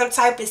have some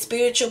type of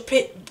spiritual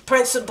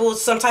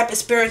principles, some type of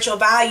spiritual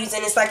values.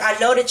 And it's like, I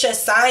know that you're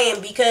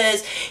sighing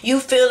because you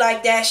feel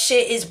like that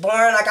shit is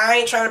boring. Like, I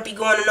ain't trying to be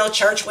going to no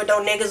church where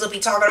no niggas will be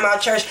talking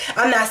about church.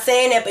 I'm not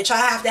saying that, but y'all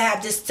have to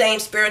have the same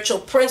spiritual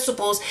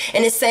principles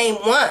and the same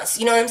wants.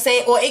 You know what I'm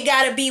saying? Or it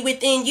gotta be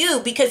within you,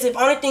 because if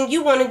only thing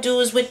you want to do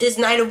is with this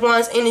Knight of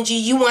Wands energy,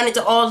 you want it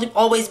to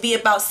always be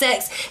about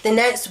sex, then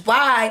that's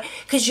why,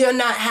 because you're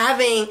not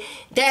having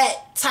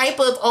that type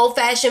of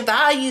old-fashioned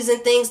values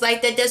and things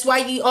like that. That's why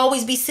you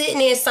always be sitting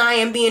there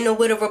sighing, being a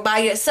widower by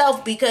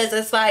yourself, because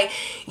it's like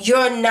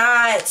you're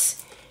not,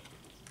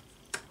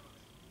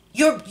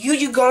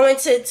 you going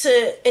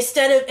to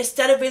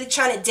instead of really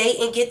trying to date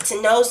and get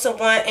to know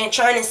someone and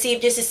trying to see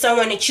if this is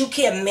someone that you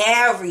can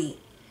marry,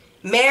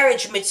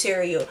 marriage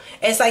material.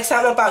 It's like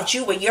something about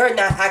you where you're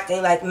not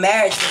acting like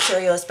marriage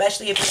material,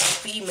 especially if you're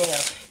a female.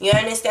 You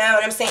understand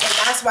what I'm saying? And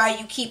that's why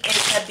you keep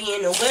ending up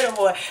being a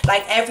widower.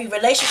 Like every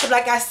relationship,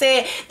 like I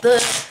said,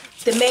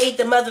 the maid,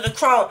 the mother, the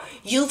crone,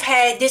 you've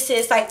had, this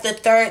is like the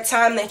third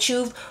time that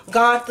you've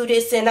gone through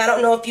this. And I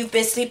don't know if you've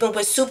been sleeping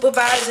with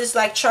supervisors,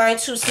 like trying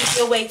to sleep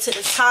your way to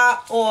the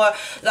top, or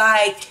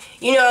like,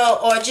 you know,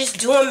 or just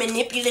doing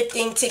manipulative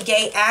thing to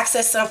gain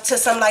access to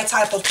some like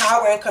type of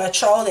power and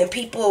control, and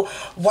people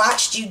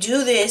watched you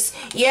do this.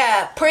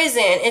 Yeah,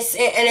 prison.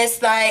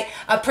 It's like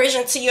a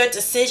prison to your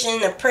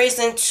decision, a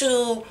prison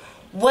to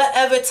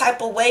whatever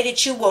type of way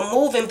that you were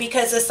moving,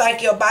 because it's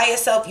like you're by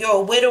yourself, you're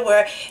a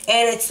widower,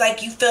 and it's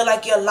like you feel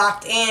like you're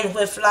locked in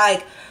with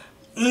like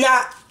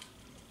not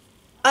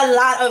a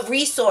lot of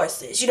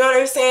resources, you know what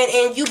I'm saying?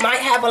 And you might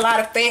have a lot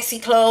of fancy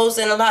clothes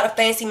and a lot of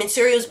fancy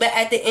materials, but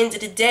at the end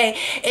of the day,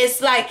 it's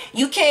like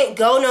you can't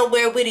go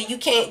nowhere with it. You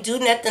can't do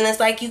nothing. It's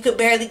like you could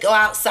barely go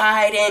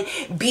outside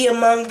and be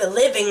among the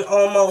living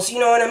almost, you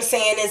know what I'm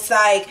saying? It's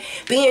like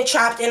being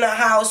trapped in a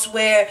house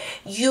where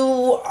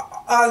you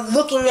are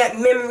looking at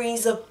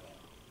memories of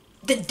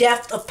the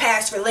depth of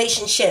past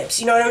relationships,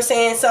 you know what I'm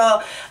saying?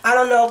 So I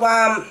don't know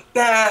why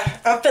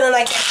I'm feeling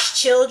like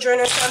that's children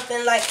or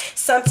something. Like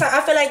sometimes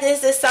I feel like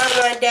this is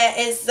someone that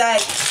is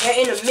like they're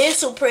in a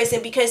mental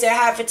prison because they're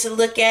having to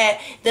look at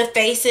the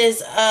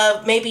faces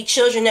of maybe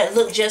children that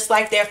look just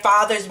like their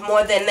fathers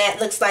more than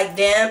that looks like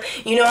them,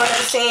 you know what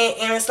I'm saying?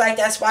 And it's like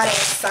that's why they're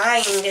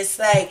sighing. It's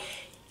like,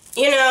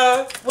 you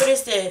know, what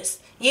is this?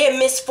 Yeah,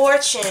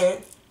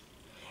 misfortune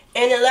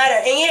in the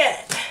letter. And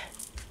yeah,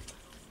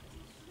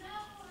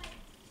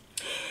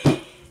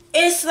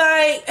 it's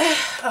like,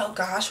 oh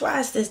gosh, why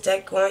is this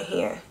deck going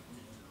here?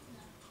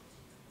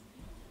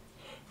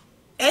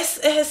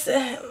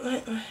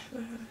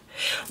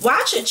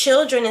 Watch your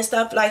children and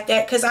stuff like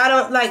that, because I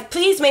don't like,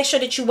 please make sure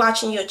that you're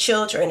watching your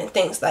children and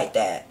things like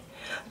that.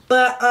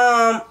 But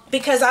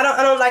because I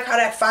don't like how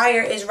that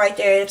fire is right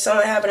there. If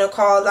someone having to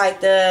call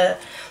like the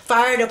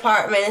fire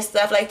department and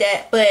stuff like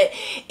that. But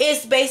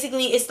it's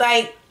basically, it's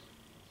like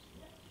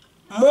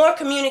more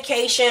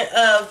communication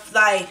of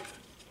like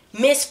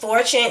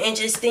misfortune and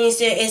just things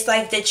that it's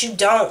like that you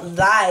don't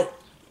like,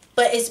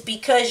 but it's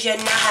because you're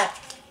not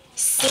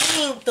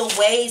seeing the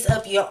ways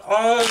of your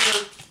own.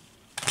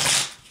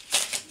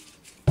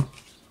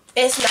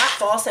 It's not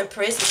false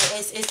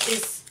imprisonment.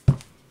 It's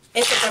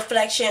a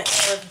reflection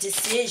of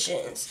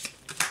decisions.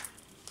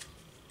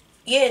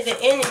 Yeah, the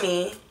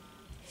enemy,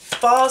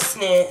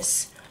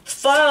 falseness,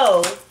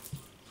 foe,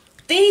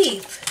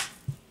 thief,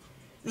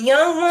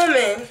 young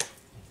woman,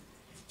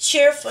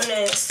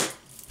 cheerfulness,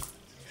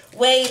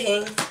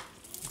 waiting,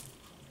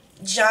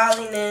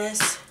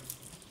 jolliness,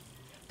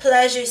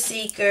 pleasure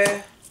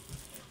seeker,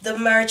 the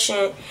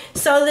merchant.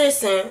 So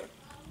listen,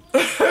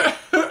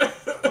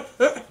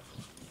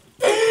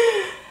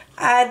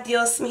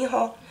 adios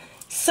mijo.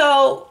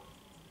 So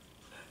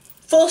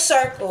full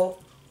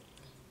circle,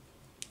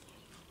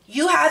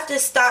 you have to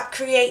stop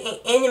creating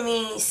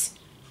enemies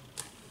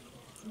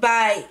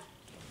by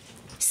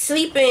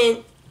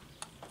sleeping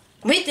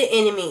with the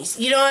enemies.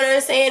 You know what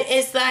I'm saying?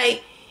 It's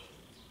like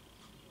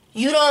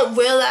you don't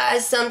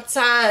realize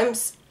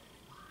sometimes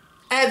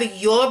either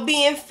you're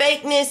being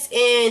fakeness,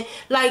 and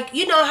like,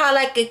 you know how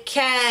like a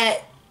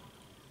cat,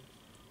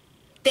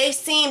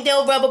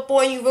 they'll rub up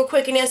on you real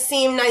quick and they'll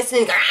seem nice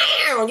and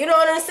you know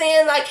what I'm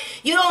saying? Like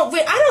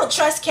I don't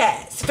trust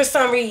cats for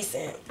some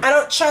reason. I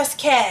don't trust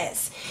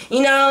cats,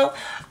 you know?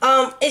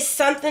 It's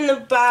something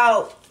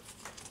about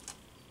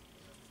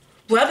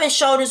rubbing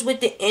shoulders with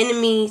the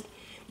enemy,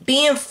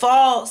 being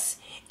false,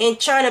 and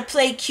trying to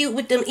play cute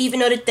with them even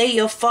though that they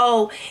your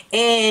foe,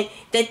 and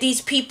that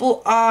these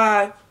people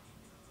are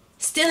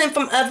stealing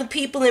from other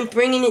people and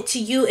bringing it to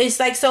you. It's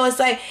like, so it's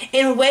like,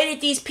 in the way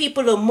that these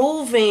people are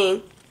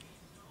moving,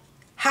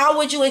 how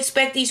would you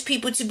expect these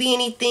people to be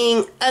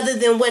anything other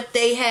than what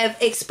they have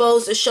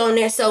exposed or shown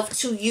themselves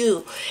to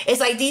you? It's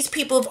like these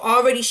people have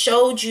already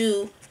showed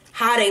you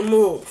how they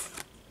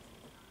move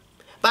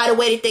by the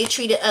way that they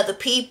treated other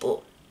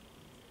people.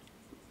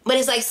 But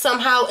it's like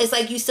somehow, it's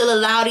like you still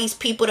allow these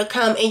people to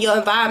come in your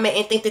environment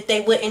and think that they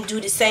wouldn't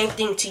do the same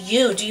thing to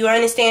you. Do you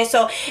understand?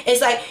 So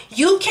it's like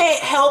you can't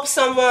help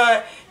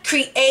someone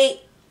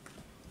create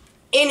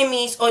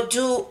enemies or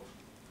do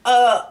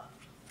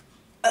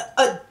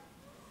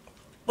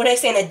what are they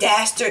saying? A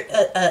dastard,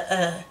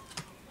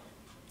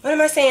 what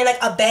am I saying?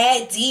 Like a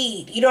bad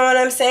deed. You know what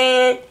I'm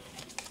saying?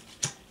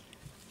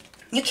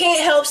 You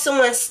can't help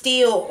someone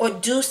steal or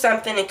do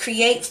something and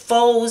create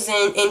foes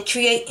and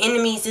create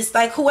enemies. It's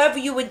like whoever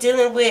you were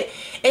dealing with,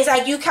 it's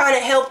like you kind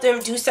of helped them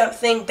do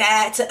something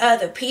bad to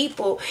other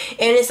people.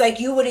 And it's like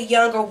you were the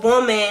younger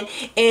woman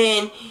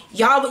and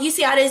y'all, you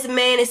see how this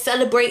man is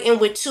celebrating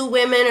with 2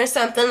 women or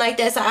something like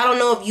that. So I don't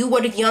know if you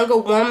were the younger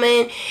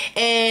woman,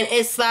 and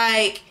it's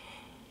like,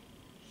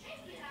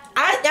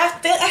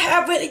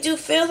 I really do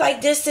feel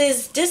like this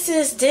is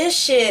this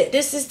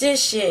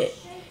shit.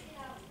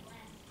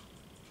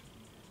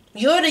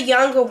 You're the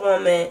younger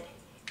woman,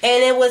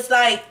 and it was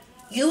like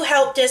you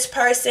helped this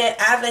person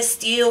either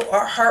steal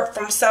or hurt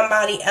from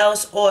somebody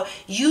else, or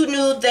you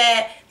knew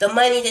that the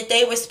money that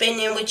they were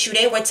spending with you,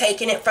 they were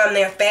taking it from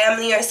their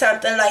family or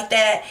something like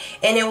that.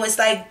 And it was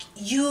like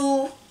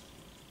you,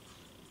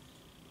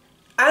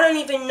 I don't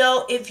even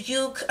know if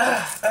you,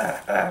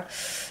 but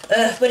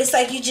it's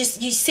like you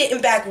sitting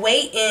back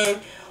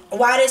waiting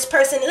while this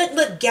person,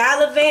 look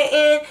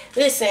gallivanting.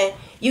 Listen,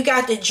 you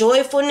got the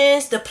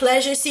joyfulness, the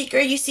pleasure seeker.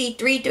 You see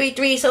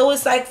 333. So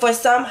it's like for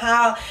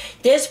somehow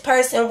this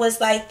person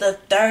was like the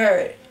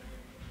third.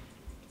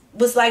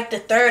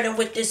 And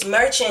with this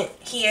merchant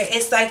here,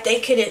 it's like they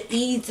could have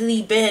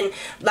easily been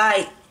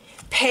like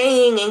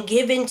paying and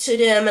giving to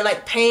them and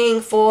like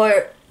paying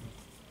for,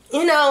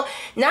 you know,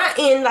 not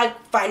in like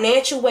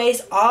financial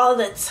ways all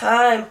the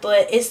time,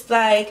 but it's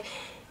like,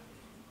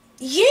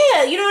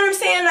 yeah, you know what I'm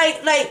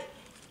saying? Like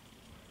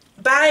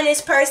buying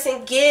this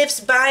person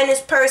gifts, buying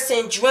this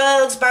person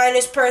drugs, buying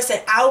this person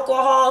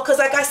alcohol. Because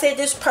like I said,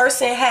 this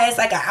person has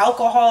like an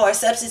alcohol or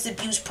substance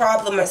abuse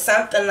problem or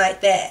something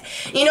like that.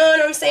 You know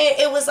what I'm saying?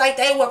 It was like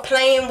they were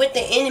playing with the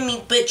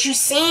enemy, but you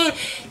seen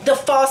the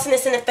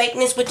falseness and the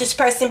fakeness with this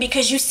person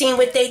because you seen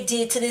what they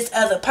did to this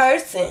other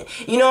person.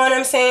 You know what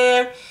I'm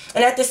saying?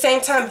 And at the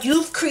same time,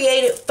 you've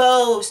created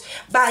foes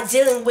by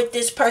dealing with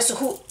this person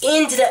who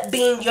ended up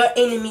being your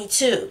enemy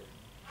too.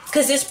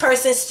 Because this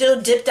person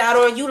still dipped out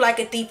on you like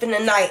a thief in the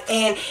night.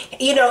 And,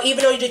 you know,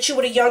 even though that you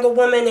were a younger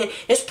woman and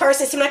this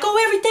person seemed like, oh,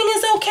 everything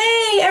is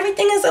okay.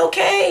 Everything is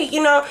okay.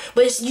 You know,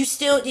 but it's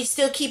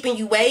still keeping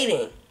you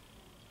waiting.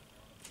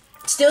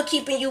 Still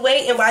keeping you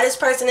waiting while this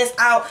person is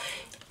out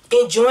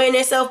enjoying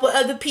themselves with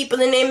other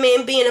people and they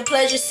men being a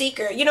pleasure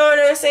seeker. You know what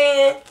I'm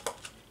saying?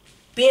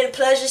 Being a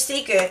pleasure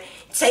seeker.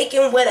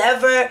 Taking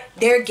whatever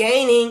they're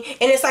gaining,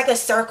 and it's like a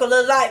circle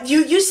of life.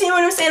 You see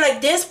what I'm saying? Like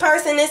this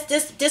person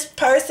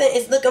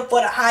is looking for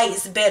the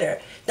highest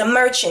bidder, the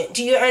merchant.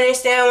 Do you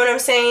understand what I'm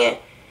saying?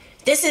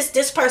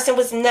 This person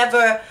was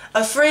never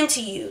a friend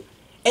to you,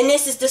 and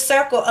this is the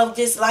circle of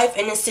this life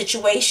and this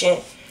situation.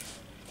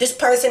 This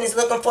person is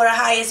looking for the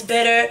highest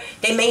bidder.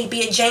 They may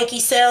be a janky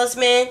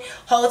salesman.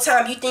 Whole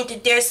time you think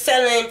that they're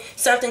selling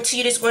something to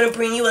you that's going to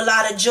bring you a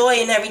lot of joy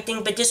and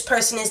everything, but this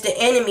person is the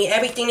enemy.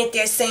 Everything that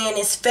they're saying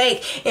is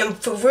fake. And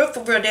for real,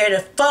 they're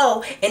the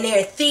foe and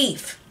they're a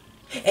thief.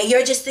 And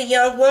you're just a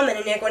young woman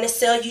and they're going to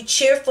sell you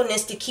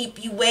cheerfulness to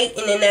keep you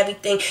waiting and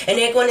everything. And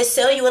they're going to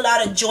sell you a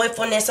lot of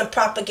joyfulness and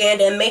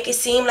propaganda and make it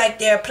seem like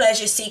they're a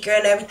pleasure seeker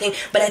and everything.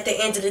 But at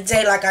the end of the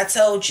day, like I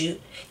told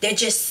you, they're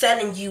just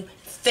selling you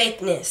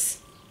fakeness.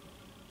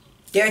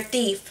 They're a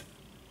thief.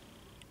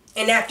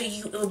 And after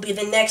you, it will be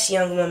the next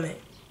young woman.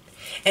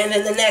 And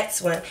then the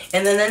next one.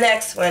 And then the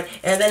next one.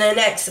 And then the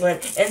next one.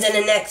 And then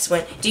the next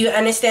one. Do you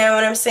understand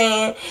what I'm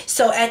saying?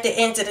 So at the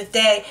end of the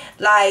day,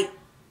 like,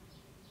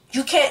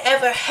 you can't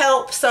ever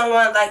help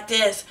someone like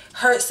this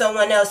hurt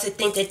someone else to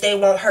think that they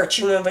won't hurt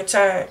you in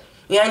return.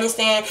 You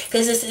understand?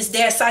 Because this is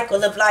their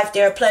cycle of life.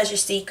 They're a pleasure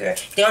seeker.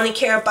 They only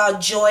care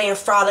about joy and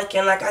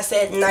frolicking. Like I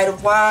said, Knight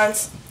of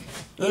Wands.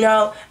 You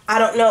know, I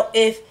don't know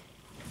if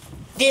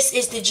this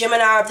is the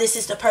Gemini, or this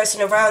is the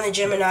person around the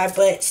Gemini,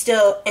 but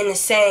still in the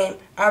same.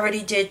 I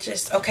already did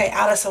just, okay,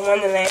 Alice in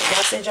Wonderland.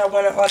 Y'all said y'all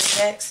wanted all the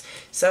next,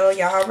 so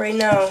y'all already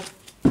know.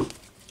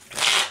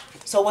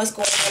 So what's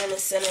going on in the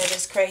center of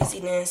this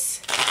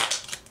craziness?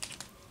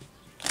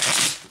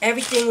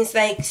 Everything is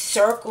like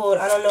circled.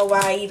 I don't know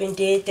why I even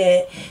did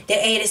that. The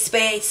Eight of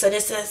Spades. So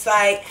this is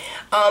like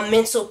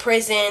mental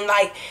prison,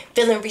 like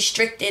feeling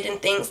restricted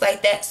and things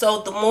like that.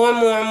 So the more and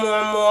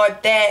more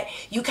that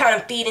you kind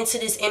of feed into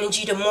this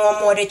energy, the more and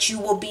more that you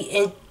will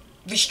be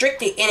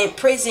restricted and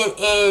imprisoned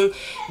in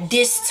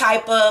this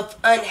type of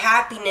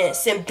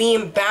unhappiness and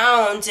being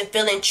bound and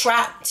feeling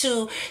trapped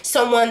to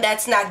someone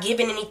that's not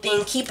giving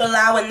anything. Keep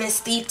allowing this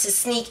thief to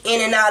sneak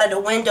in and out of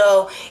the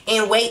window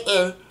and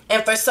waiting.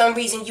 And for some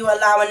reason, you're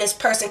allowing this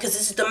person, because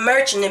this is the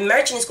merchant. The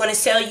merchant is going to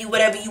sell you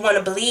whatever you want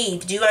to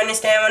believe. Do you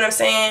understand what I'm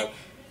saying?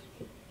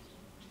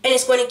 And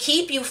it's going to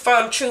keep you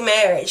from true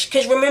marriage.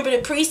 Because remember,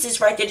 the priest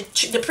is right there.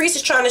 The priest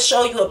is trying to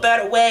show you a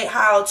better way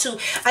how to.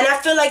 And I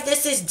feel like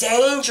this is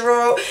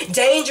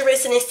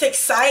dangerous and it's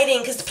exciting,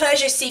 because the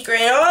pleasure seeker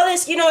and all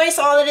this, you know, it's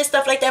all of this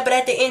stuff like that. But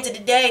at the end of the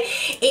day,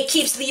 it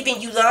keeps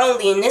leaving you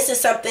lonely. And this is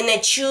something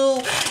that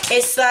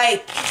it's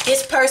like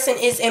this person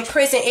is in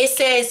prison. It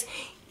says,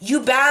 you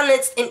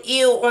balanced an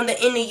ill on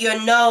the end of your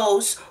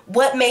nose.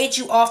 What made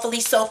you awfully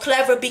so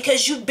clever?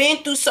 Because you've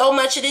been through so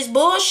much of this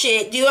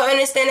bullshit. Do you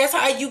understand? That's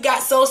how you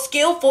got so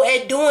skillful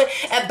at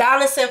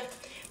balancing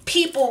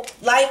people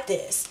like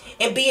this.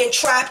 And being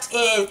trapped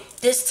in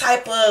this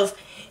type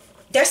of,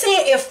 they're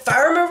saying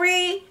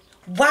infirmary.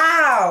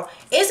 Wow.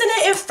 Isn't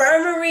it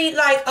infirmary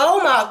like,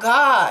 oh my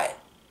God.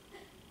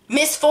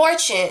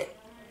 Misfortune.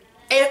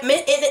 In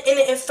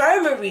the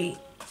infirmary.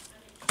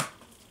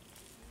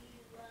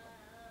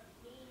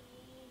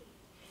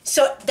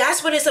 So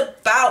that's what it's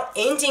about,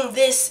 ending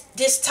this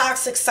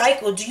toxic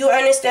cycle. Do you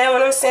understand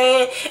what I'm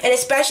saying? And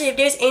especially if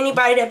there's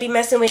anybody that be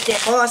messing with their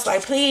boss,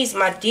 like, please,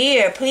 my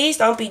dear, please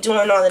don't be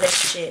doing all of that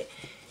shit.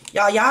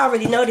 Y'all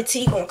already know the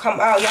tea gonna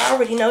come out. Y'all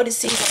already know the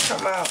tea gonna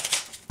come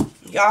out.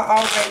 Y'all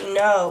already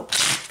know.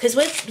 Because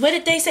what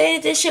did they say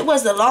that this shit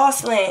was? The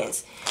lost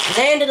lands.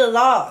 Land of the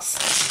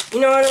lost. You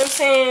know what I'm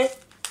saying?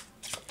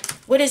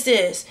 What is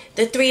this?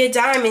 The Three of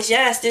Diamonds.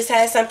 Yes, this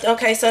has something.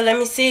 Okay, so let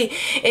me see.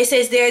 It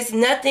says there's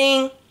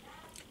nothing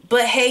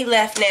but hay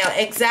left now.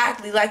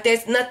 Exactly. Like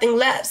there's nothing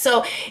left.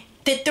 So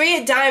the Three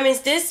of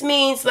Diamonds, this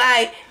means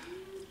like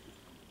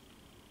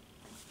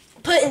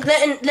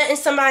letting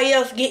somebody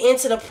else get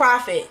into the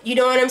profit. You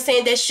know what I'm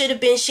saying? That should have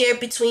been shared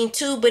between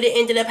two, but it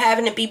ended up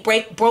having to be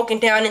broken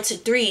down into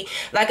three,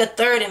 like a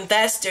third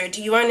investor.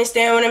 Do you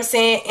understand what I'm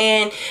saying?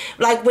 And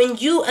like when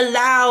you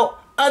allow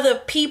other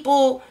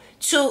people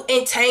to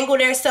entangle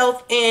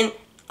themselves in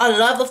a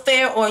love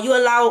affair, or you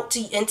allowed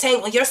to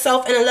entangle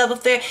yourself in a love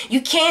affair,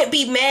 you can't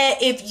be mad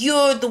if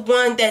you're the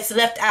one that's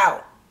left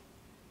out.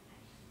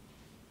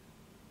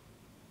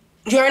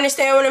 You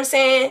understand what I'm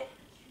saying?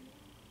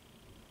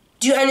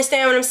 Do you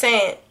understand what I'm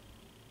saying?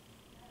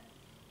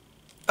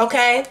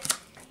 Okay?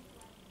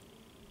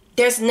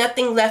 There's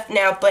nothing left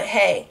now but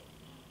hey.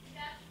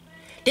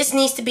 This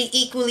needs to be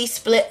equally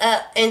split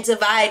up and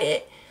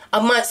divided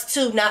amongst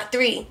 2, not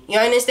 3. You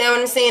understand what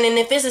I'm saying? And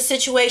if it's a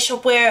situation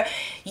where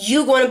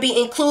you're going to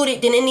be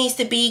included, then it needs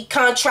to be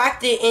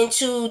contracted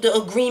into the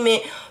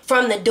agreement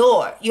from the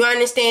door. You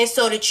understand?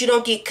 So that you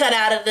don't get cut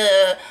out of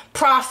the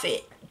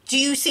profit. Do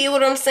you see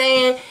what I'm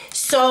saying?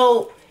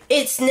 So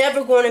it's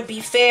never going to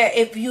be fair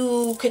if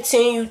you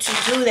continue to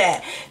do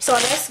that. So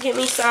let's get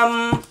me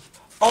some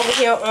over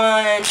here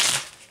on,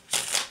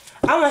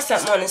 I want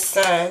something on the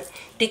sun.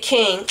 The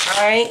king,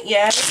 alright?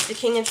 Yes, the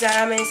king of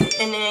diamonds.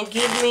 And then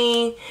give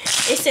me,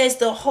 it says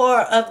the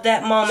horror of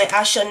that moment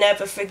I shall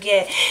never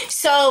forget.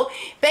 So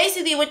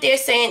basically what they're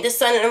saying, the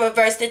sun in the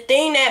reverse, the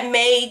thing that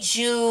made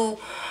you,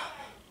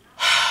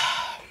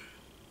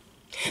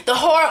 the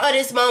horror of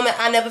this moment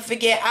I never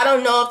forget. I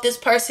don't know if this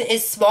person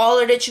is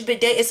smaller that you've been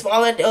dating,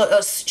 smaller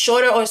or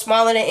shorter or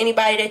smaller than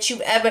anybody that you've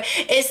ever.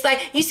 It's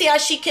like, you see how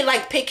she can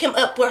like pick him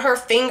up with her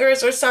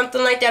fingers or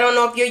something like that. I don't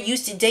know if you're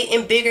used to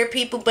dating bigger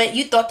people, but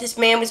you thought this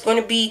man was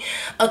going to be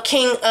a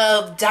king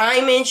of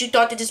diamonds. You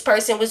thought that this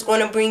person was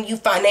going to bring you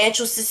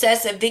financial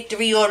success and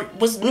victory, or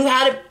knew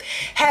how to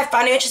have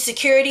financial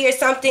security or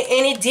something,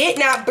 and it did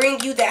not bring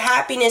you the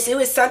happiness. It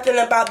was something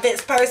about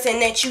this person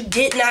that you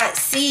did not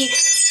see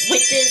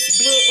with this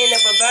being in the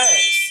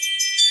reverse.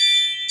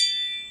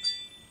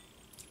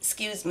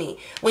 Excuse me.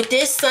 With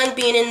this sun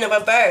being in the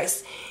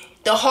reverse,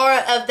 the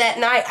horror of that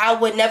night I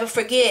would never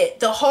forget.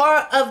 The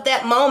horror of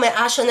that moment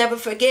I shall never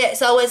forget.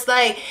 So it's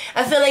like,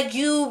 I feel like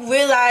you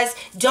realize,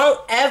 don't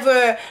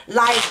ever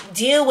like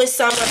deal with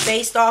someone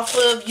based off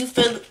of you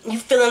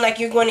feeling like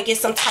you're going to get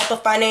some type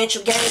of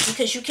financial gain,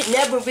 because you can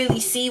never really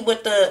see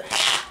what the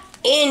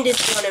end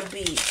is going to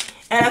be.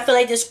 And I feel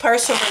like this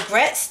person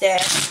regrets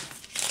that.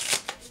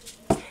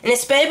 And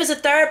it was a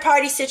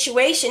third-party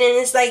situation, and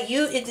it's like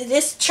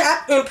this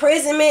trapped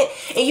imprisonment,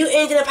 and you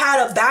ended up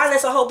having to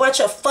balance a whole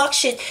bunch of fuck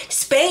shit.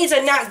 Spades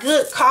are not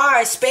good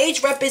cards.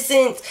 Spades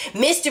represent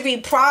mystery,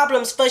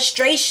 problems,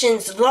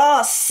 frustrations,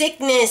 loss,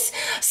 sickness,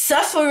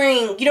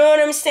 suffering. You know what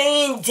I'm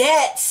saying?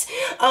 Debts,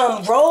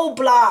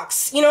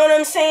 roadblocks. You know what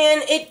I'm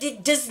saying?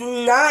 It does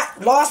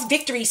not lost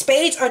victory.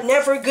 Spades are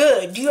never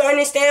good. Do you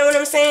understand what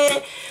I'm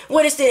saying?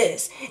 What is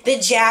this? The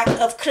Jack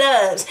of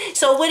Clubs.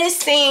 So what it's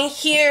saying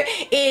here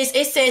is,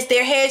 it says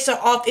their heads are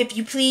off, if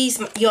you please,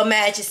 your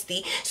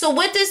majesty. So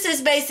what this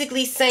is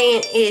basically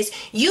saying is,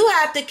 you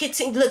have to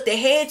continue. Look, the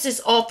heads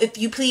is off, if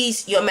you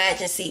please, your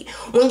majesty.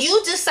 When you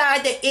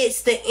decide that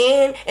it's the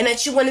end and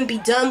that you want to be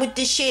done with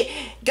this shit,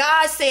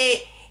 God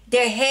said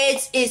their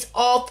heads is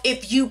off,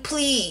 if you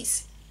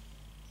please.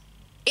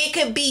 It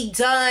could be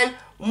done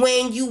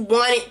when you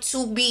want it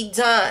to be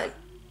done.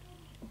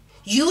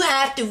 You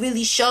have to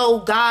really show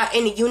God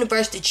and the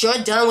universe that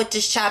you're done with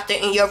this chapter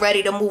and you're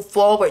ready to move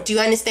forward. Do you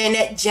understand?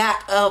 That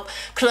Jack of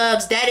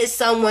Clubs, that is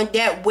someone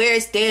that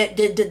wears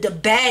the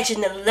badge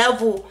and the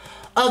level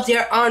of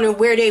their honor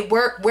where they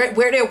work, where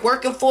they're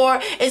working for.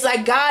 It's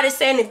like God is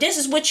saying that this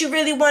is what you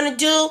really want to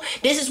do.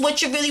 This is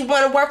what you really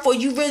want to work for.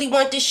 You really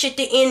want this shit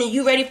to end, and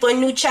you ready for a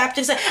new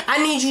chapter. So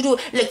I need you to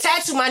look,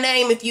 tattoo my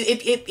name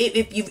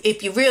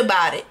if you're real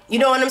about it. You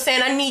know what I'm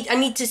saying? I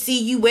need to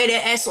see you wear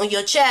that S on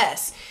your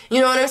chest.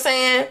 You know what I'm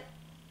saying?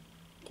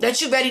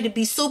 That you ready to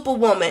be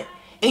superwoman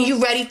and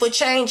you ready for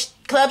change.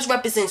 Clubs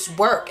represents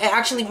work. It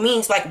actually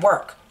means like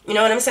work. You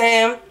know what I'm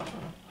saying?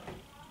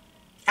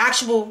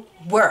 Actual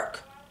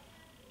work.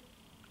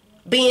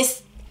 Being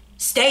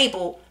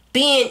stable,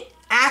 being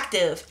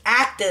active.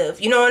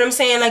 You know what I'm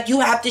saying? Like, you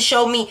have to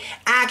show me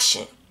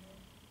action.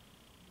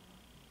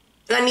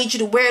 I need you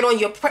to wear it on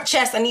your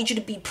chest. I need you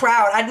to be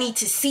proud. I need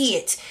to see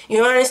it.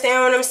 You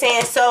understand what I'm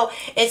saying? So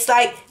it's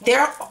like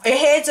their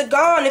heads are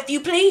gone, if you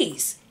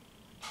please.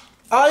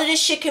 All of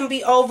this shit can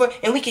be over,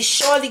 and we can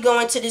surely go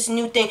into this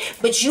new thing.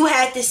 But you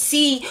had to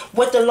see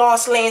what the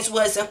lost lands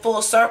was in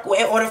full circle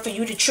in order for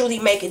you to truly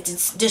make a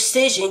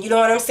decision. You know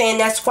what I'm saying?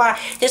 That's why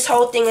this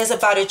whole thing is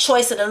about a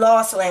choice of the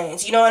lost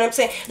lands. You know what I'm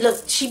saying?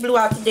 Look, she blew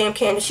out the damn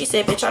candle. She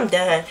said, bitch, I'm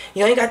done.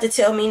 You ain't got to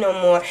tell me no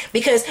more.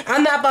 Because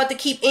I'm not about to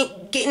keep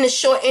getting the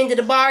short end of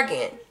the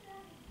bargain.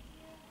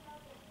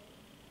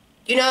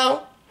 You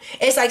know?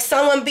 It's like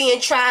someone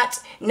being trapped,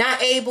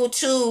 not able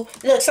to,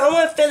 look,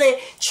 someone feeling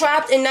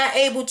trapped and not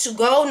able to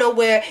go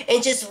nowhere,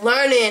 and just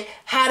learning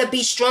how to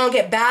be strong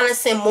at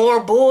balancing more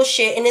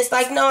bullshit. And it's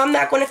like, no, I'm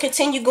not going to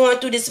continue going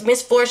through this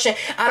misfortune.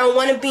 I don't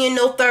want to be in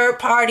no third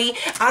party.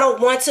 I don't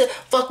want to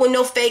fuck with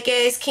no fake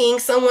ass king,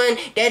 someone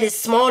that is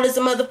small as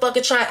a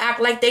motherfucker trying to act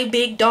like they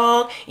big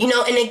dog. You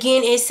know, and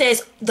again, it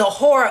says the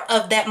horror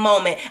of that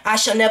moment I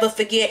shall never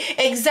forget.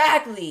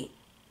 Exactly.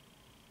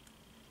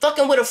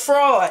 Fucking with a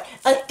fraud,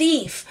 a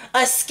thief,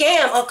 a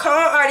scam, a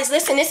con artist.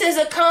 Listen, this is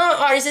a con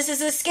artist. This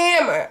is a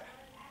scammer.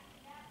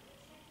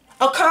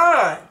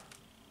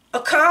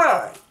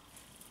 con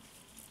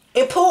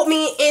and pulled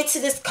me into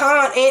this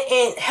con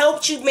and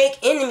helped you make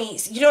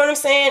enemies. You know what I'm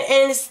saying?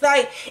 And it's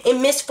like,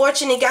 in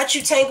misfortune, it got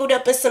you tangled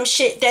up in some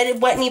shit that it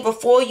wasn't even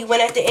for you.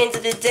 And at the end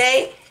of the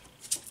day,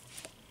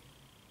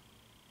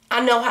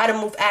 I know how to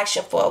move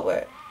action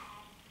forward.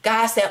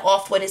 God said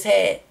off with his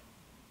head.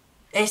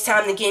 And it's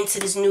time to get into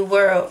this new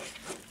world.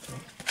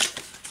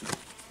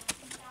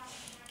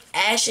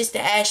 Ashes to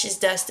ashes,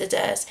 dust to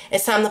dust.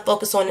 It's time to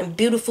focus on them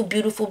beautiful,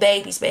 beautiful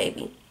babies,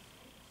 baby.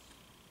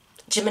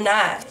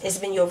 Gemini, it's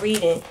been your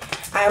reading.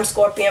 I am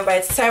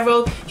ScorpionReddz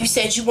Tarot. You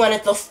said you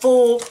wanted the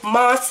full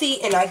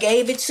Monty, and I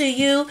gave it to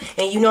you.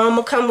 And you know I'm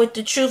gonna come with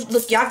the truth.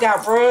 Look, y'all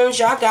got rooms,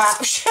 y'all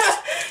got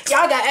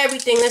y'all got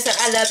everything. Listen,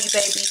 I love you,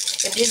 baby.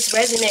 If this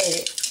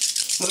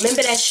resonated,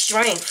 remember that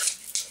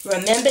strength.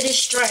 Remember this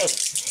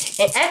strength.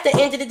 And at the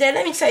end of the day,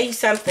 let me tell you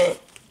something.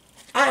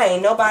 I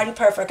ain't nobody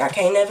perfect. I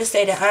can't never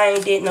say that I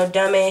ain't did no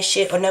dumbass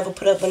shit or never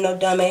put up with no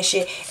dumbass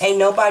shit. Ain't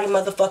nobody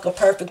motherfucking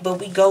perfect, but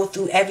we go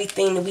through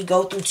everything that we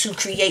go through to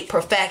create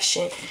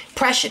perfection.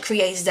 Pressure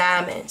creates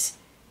diamonds.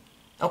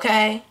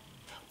 Okay?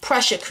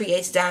 Pressure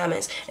creates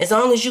diamonds. As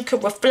long as you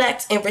can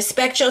reflect and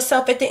respect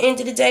yourself at the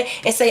end of the day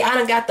and say, I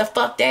done got the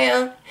fuck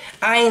down.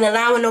 I ain't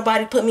allowing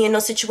nobody to put me in no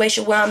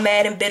situation where I'm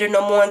mad and bitter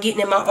no more and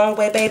getting in my own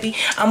way, baby.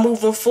 I'm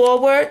moving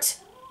forward.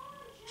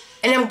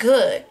 And I'm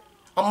good.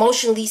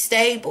 Emotionally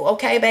stable,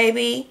 okay,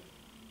 baby?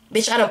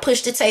 Bitch, I done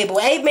pushed the table.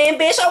 Amen,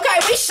 bitch.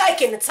 Okay, we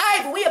shaking the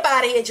table. We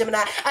about here,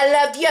 Gemini. I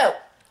love you.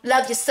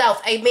 Love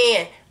yourself.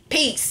 Amen.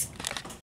 Peace.